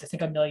little bit, to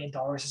think $1 million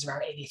is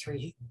around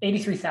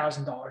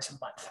 $83,000 a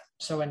month.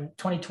 So in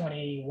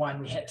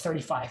 2021, we hit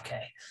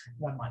 35K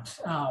 1 month.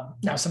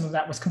 Now, some of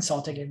that was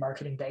consulting and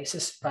marketing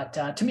basis, but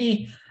to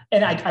me,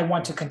 and I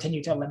want to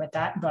continue to limit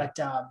that, but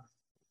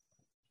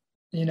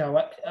you know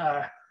what?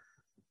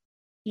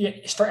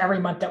 For every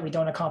month that we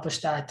don't accomplish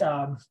that,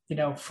 you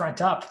know,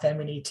 front up, then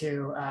we need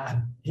to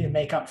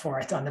make up for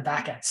it on the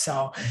back end.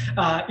 So,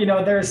 you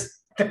know, there's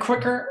the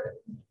quicker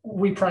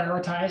we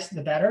prioritize,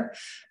 the better.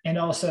 And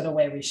also the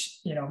way we,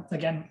 you know,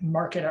 again,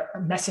 market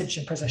our message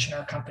and position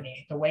our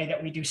company, the way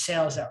that we do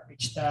sales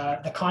outreach,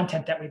 the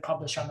content that we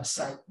publish on the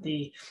site,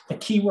 the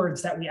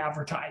keywords that we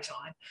advertise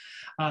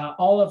on,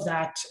 all of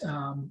that,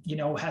 you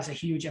know, has a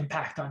huge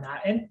impact on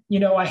that. And,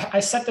 you know, I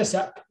set this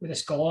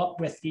goal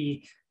up with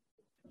the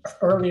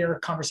earlier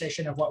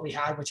conversation of what we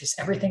had, which is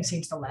everything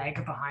seems to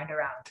lag behind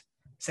around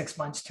 6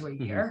 months to a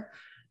year.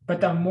 But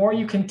the more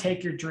you can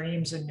take your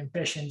dreams and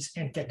ambitions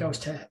and get those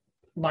to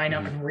line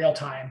up in real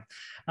time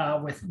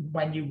with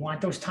when you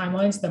want those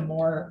timelines, the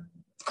more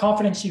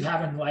confidence you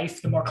have in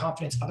life, the more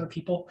confidence other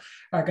people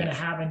are going to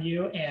have in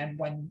you. And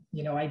when,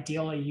 you know,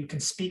 ideally you can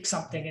speak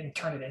something and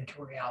turn it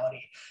into a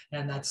reality.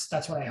 And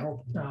that's what I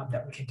hope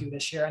that we can do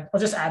this year. And I'll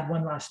just add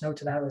one last note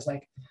to that. It was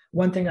like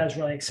one thing I was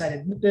really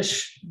excited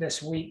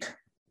this week,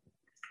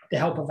 the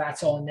help of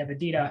Vatsal and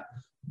Nivedita.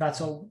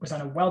 Vatsal was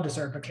on a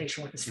well-deserved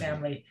vacation with his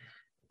family.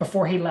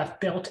 Before he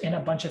left, built in a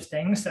bunch of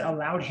things that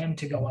allowed him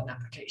to go on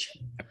that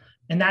vacation.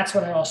 And that's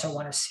what I also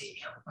want to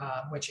see,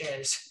 which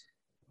is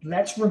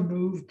let's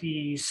remove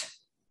these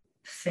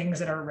things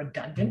that are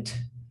redundant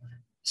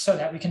so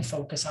that we can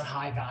focus on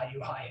high value,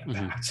 high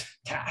impact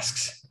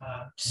tasks.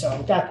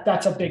 So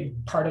that's a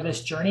big part of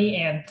this journey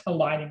and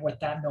aligning with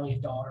that $1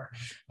 million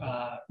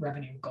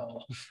revenue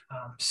goal.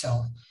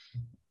 So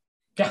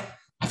yeah.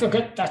 I feel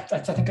good. That's, I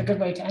think, a good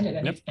way to end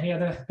it. Any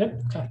other?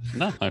 Okay.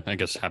 No, I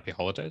guess happy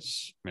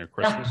holidays, Merry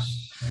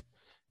Christmas.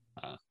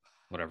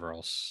 whatever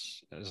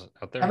else is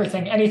out there.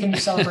 Everything, anything you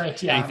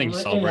celebrate. Yeah. Anything you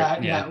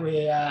celebrate.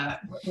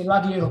 We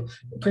love you.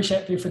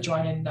 Appreciate you for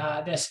joining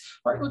this.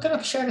 We're going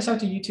to share this out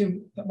to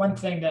YouTube. One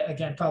thing that,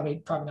 again,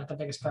 probably not the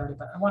biggest priority,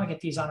 but I want to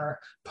get these on our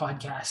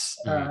podcasts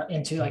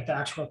into like the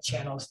actual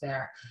channels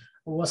there.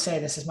 We'll say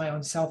this is my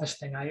own selfish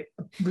thing. I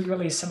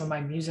re-released some of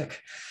my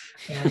music,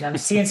 and I'm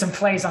seeing some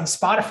plays on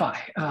Spotify,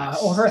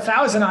 over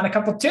 1,000 on a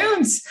couple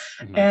tunes,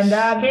 and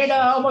made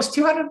almost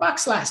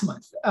 $200 last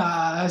month.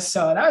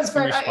 So that was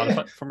from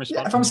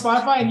Spotify, from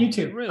Spotify and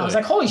YouTube. Really? I was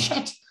like, holy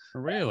shit!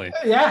 Really?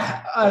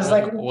 Yeah. I was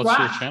like, what's wow.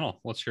 your channel?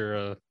 What's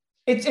your?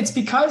 It's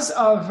because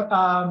of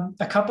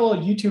a couple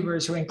of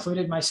YouTubers who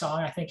included my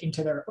song, I think,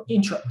 into their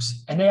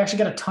intros, and they actually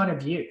got a ton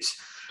of views.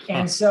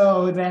 And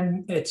so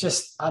then it's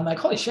just, I'm like,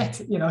 holy shit,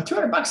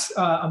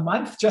 $200 a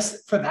month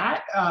just for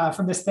that,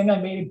 from this thing I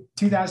made in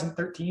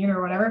 2013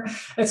 or whatever.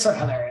 It's sort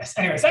of hilarious.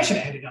 Anyways, I should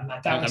have ended on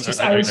that. That was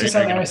just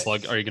hilarious.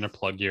 Are you going to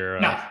plug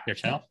your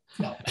channel?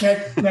 No.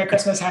 Merry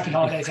Christmas. Happy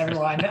holidays,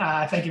 everyone.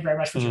 Thank you very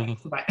much for joining.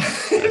 Bye.